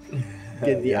actually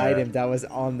get the item that was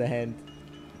on the hand.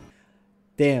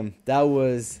 Damn, that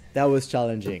was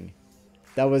challenging.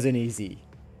 That wasn't easy.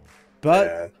 But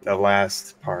yeah, the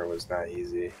last part was not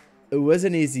easy. It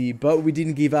wasn't easy, but we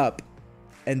didn't give up.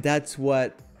 And that's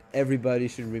what everybody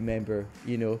should remember,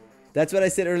 you know. That's what I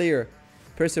said earlier.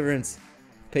 Perseverance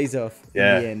pays off in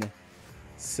the end.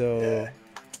 So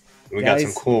we got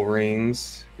some cool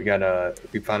rings. We found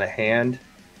a hand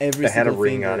that had a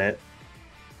ring on it.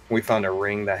 We found a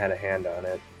ring that had a hand on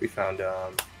it. We found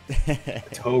a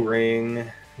toe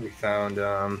ring. We found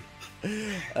a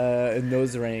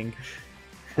nose ring.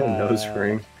 A nose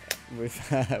ring. We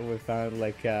found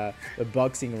like a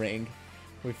boxing ring.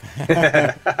 We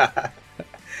found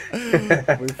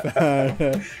we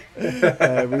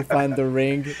found the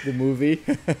Ring, the movie.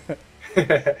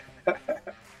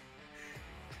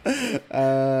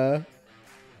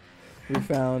 We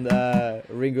found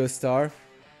Ringo Starr,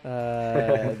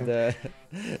 the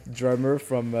drummer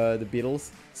from the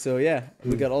Beatles. So yeah,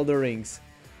 we got all the rings.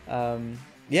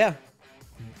 yeah.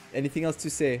 Anything else to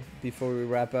say before we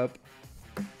wrap up?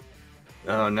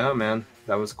 Oh no, man,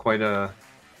 that was quite a.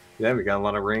 Yeah, we got a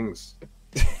lot of rings.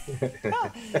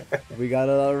 We got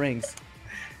a lot of rings.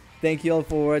 Thank you all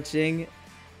for watching.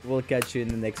 We'll catch you in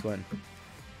the next one.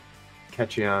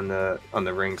 Catch you on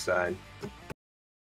the ring side.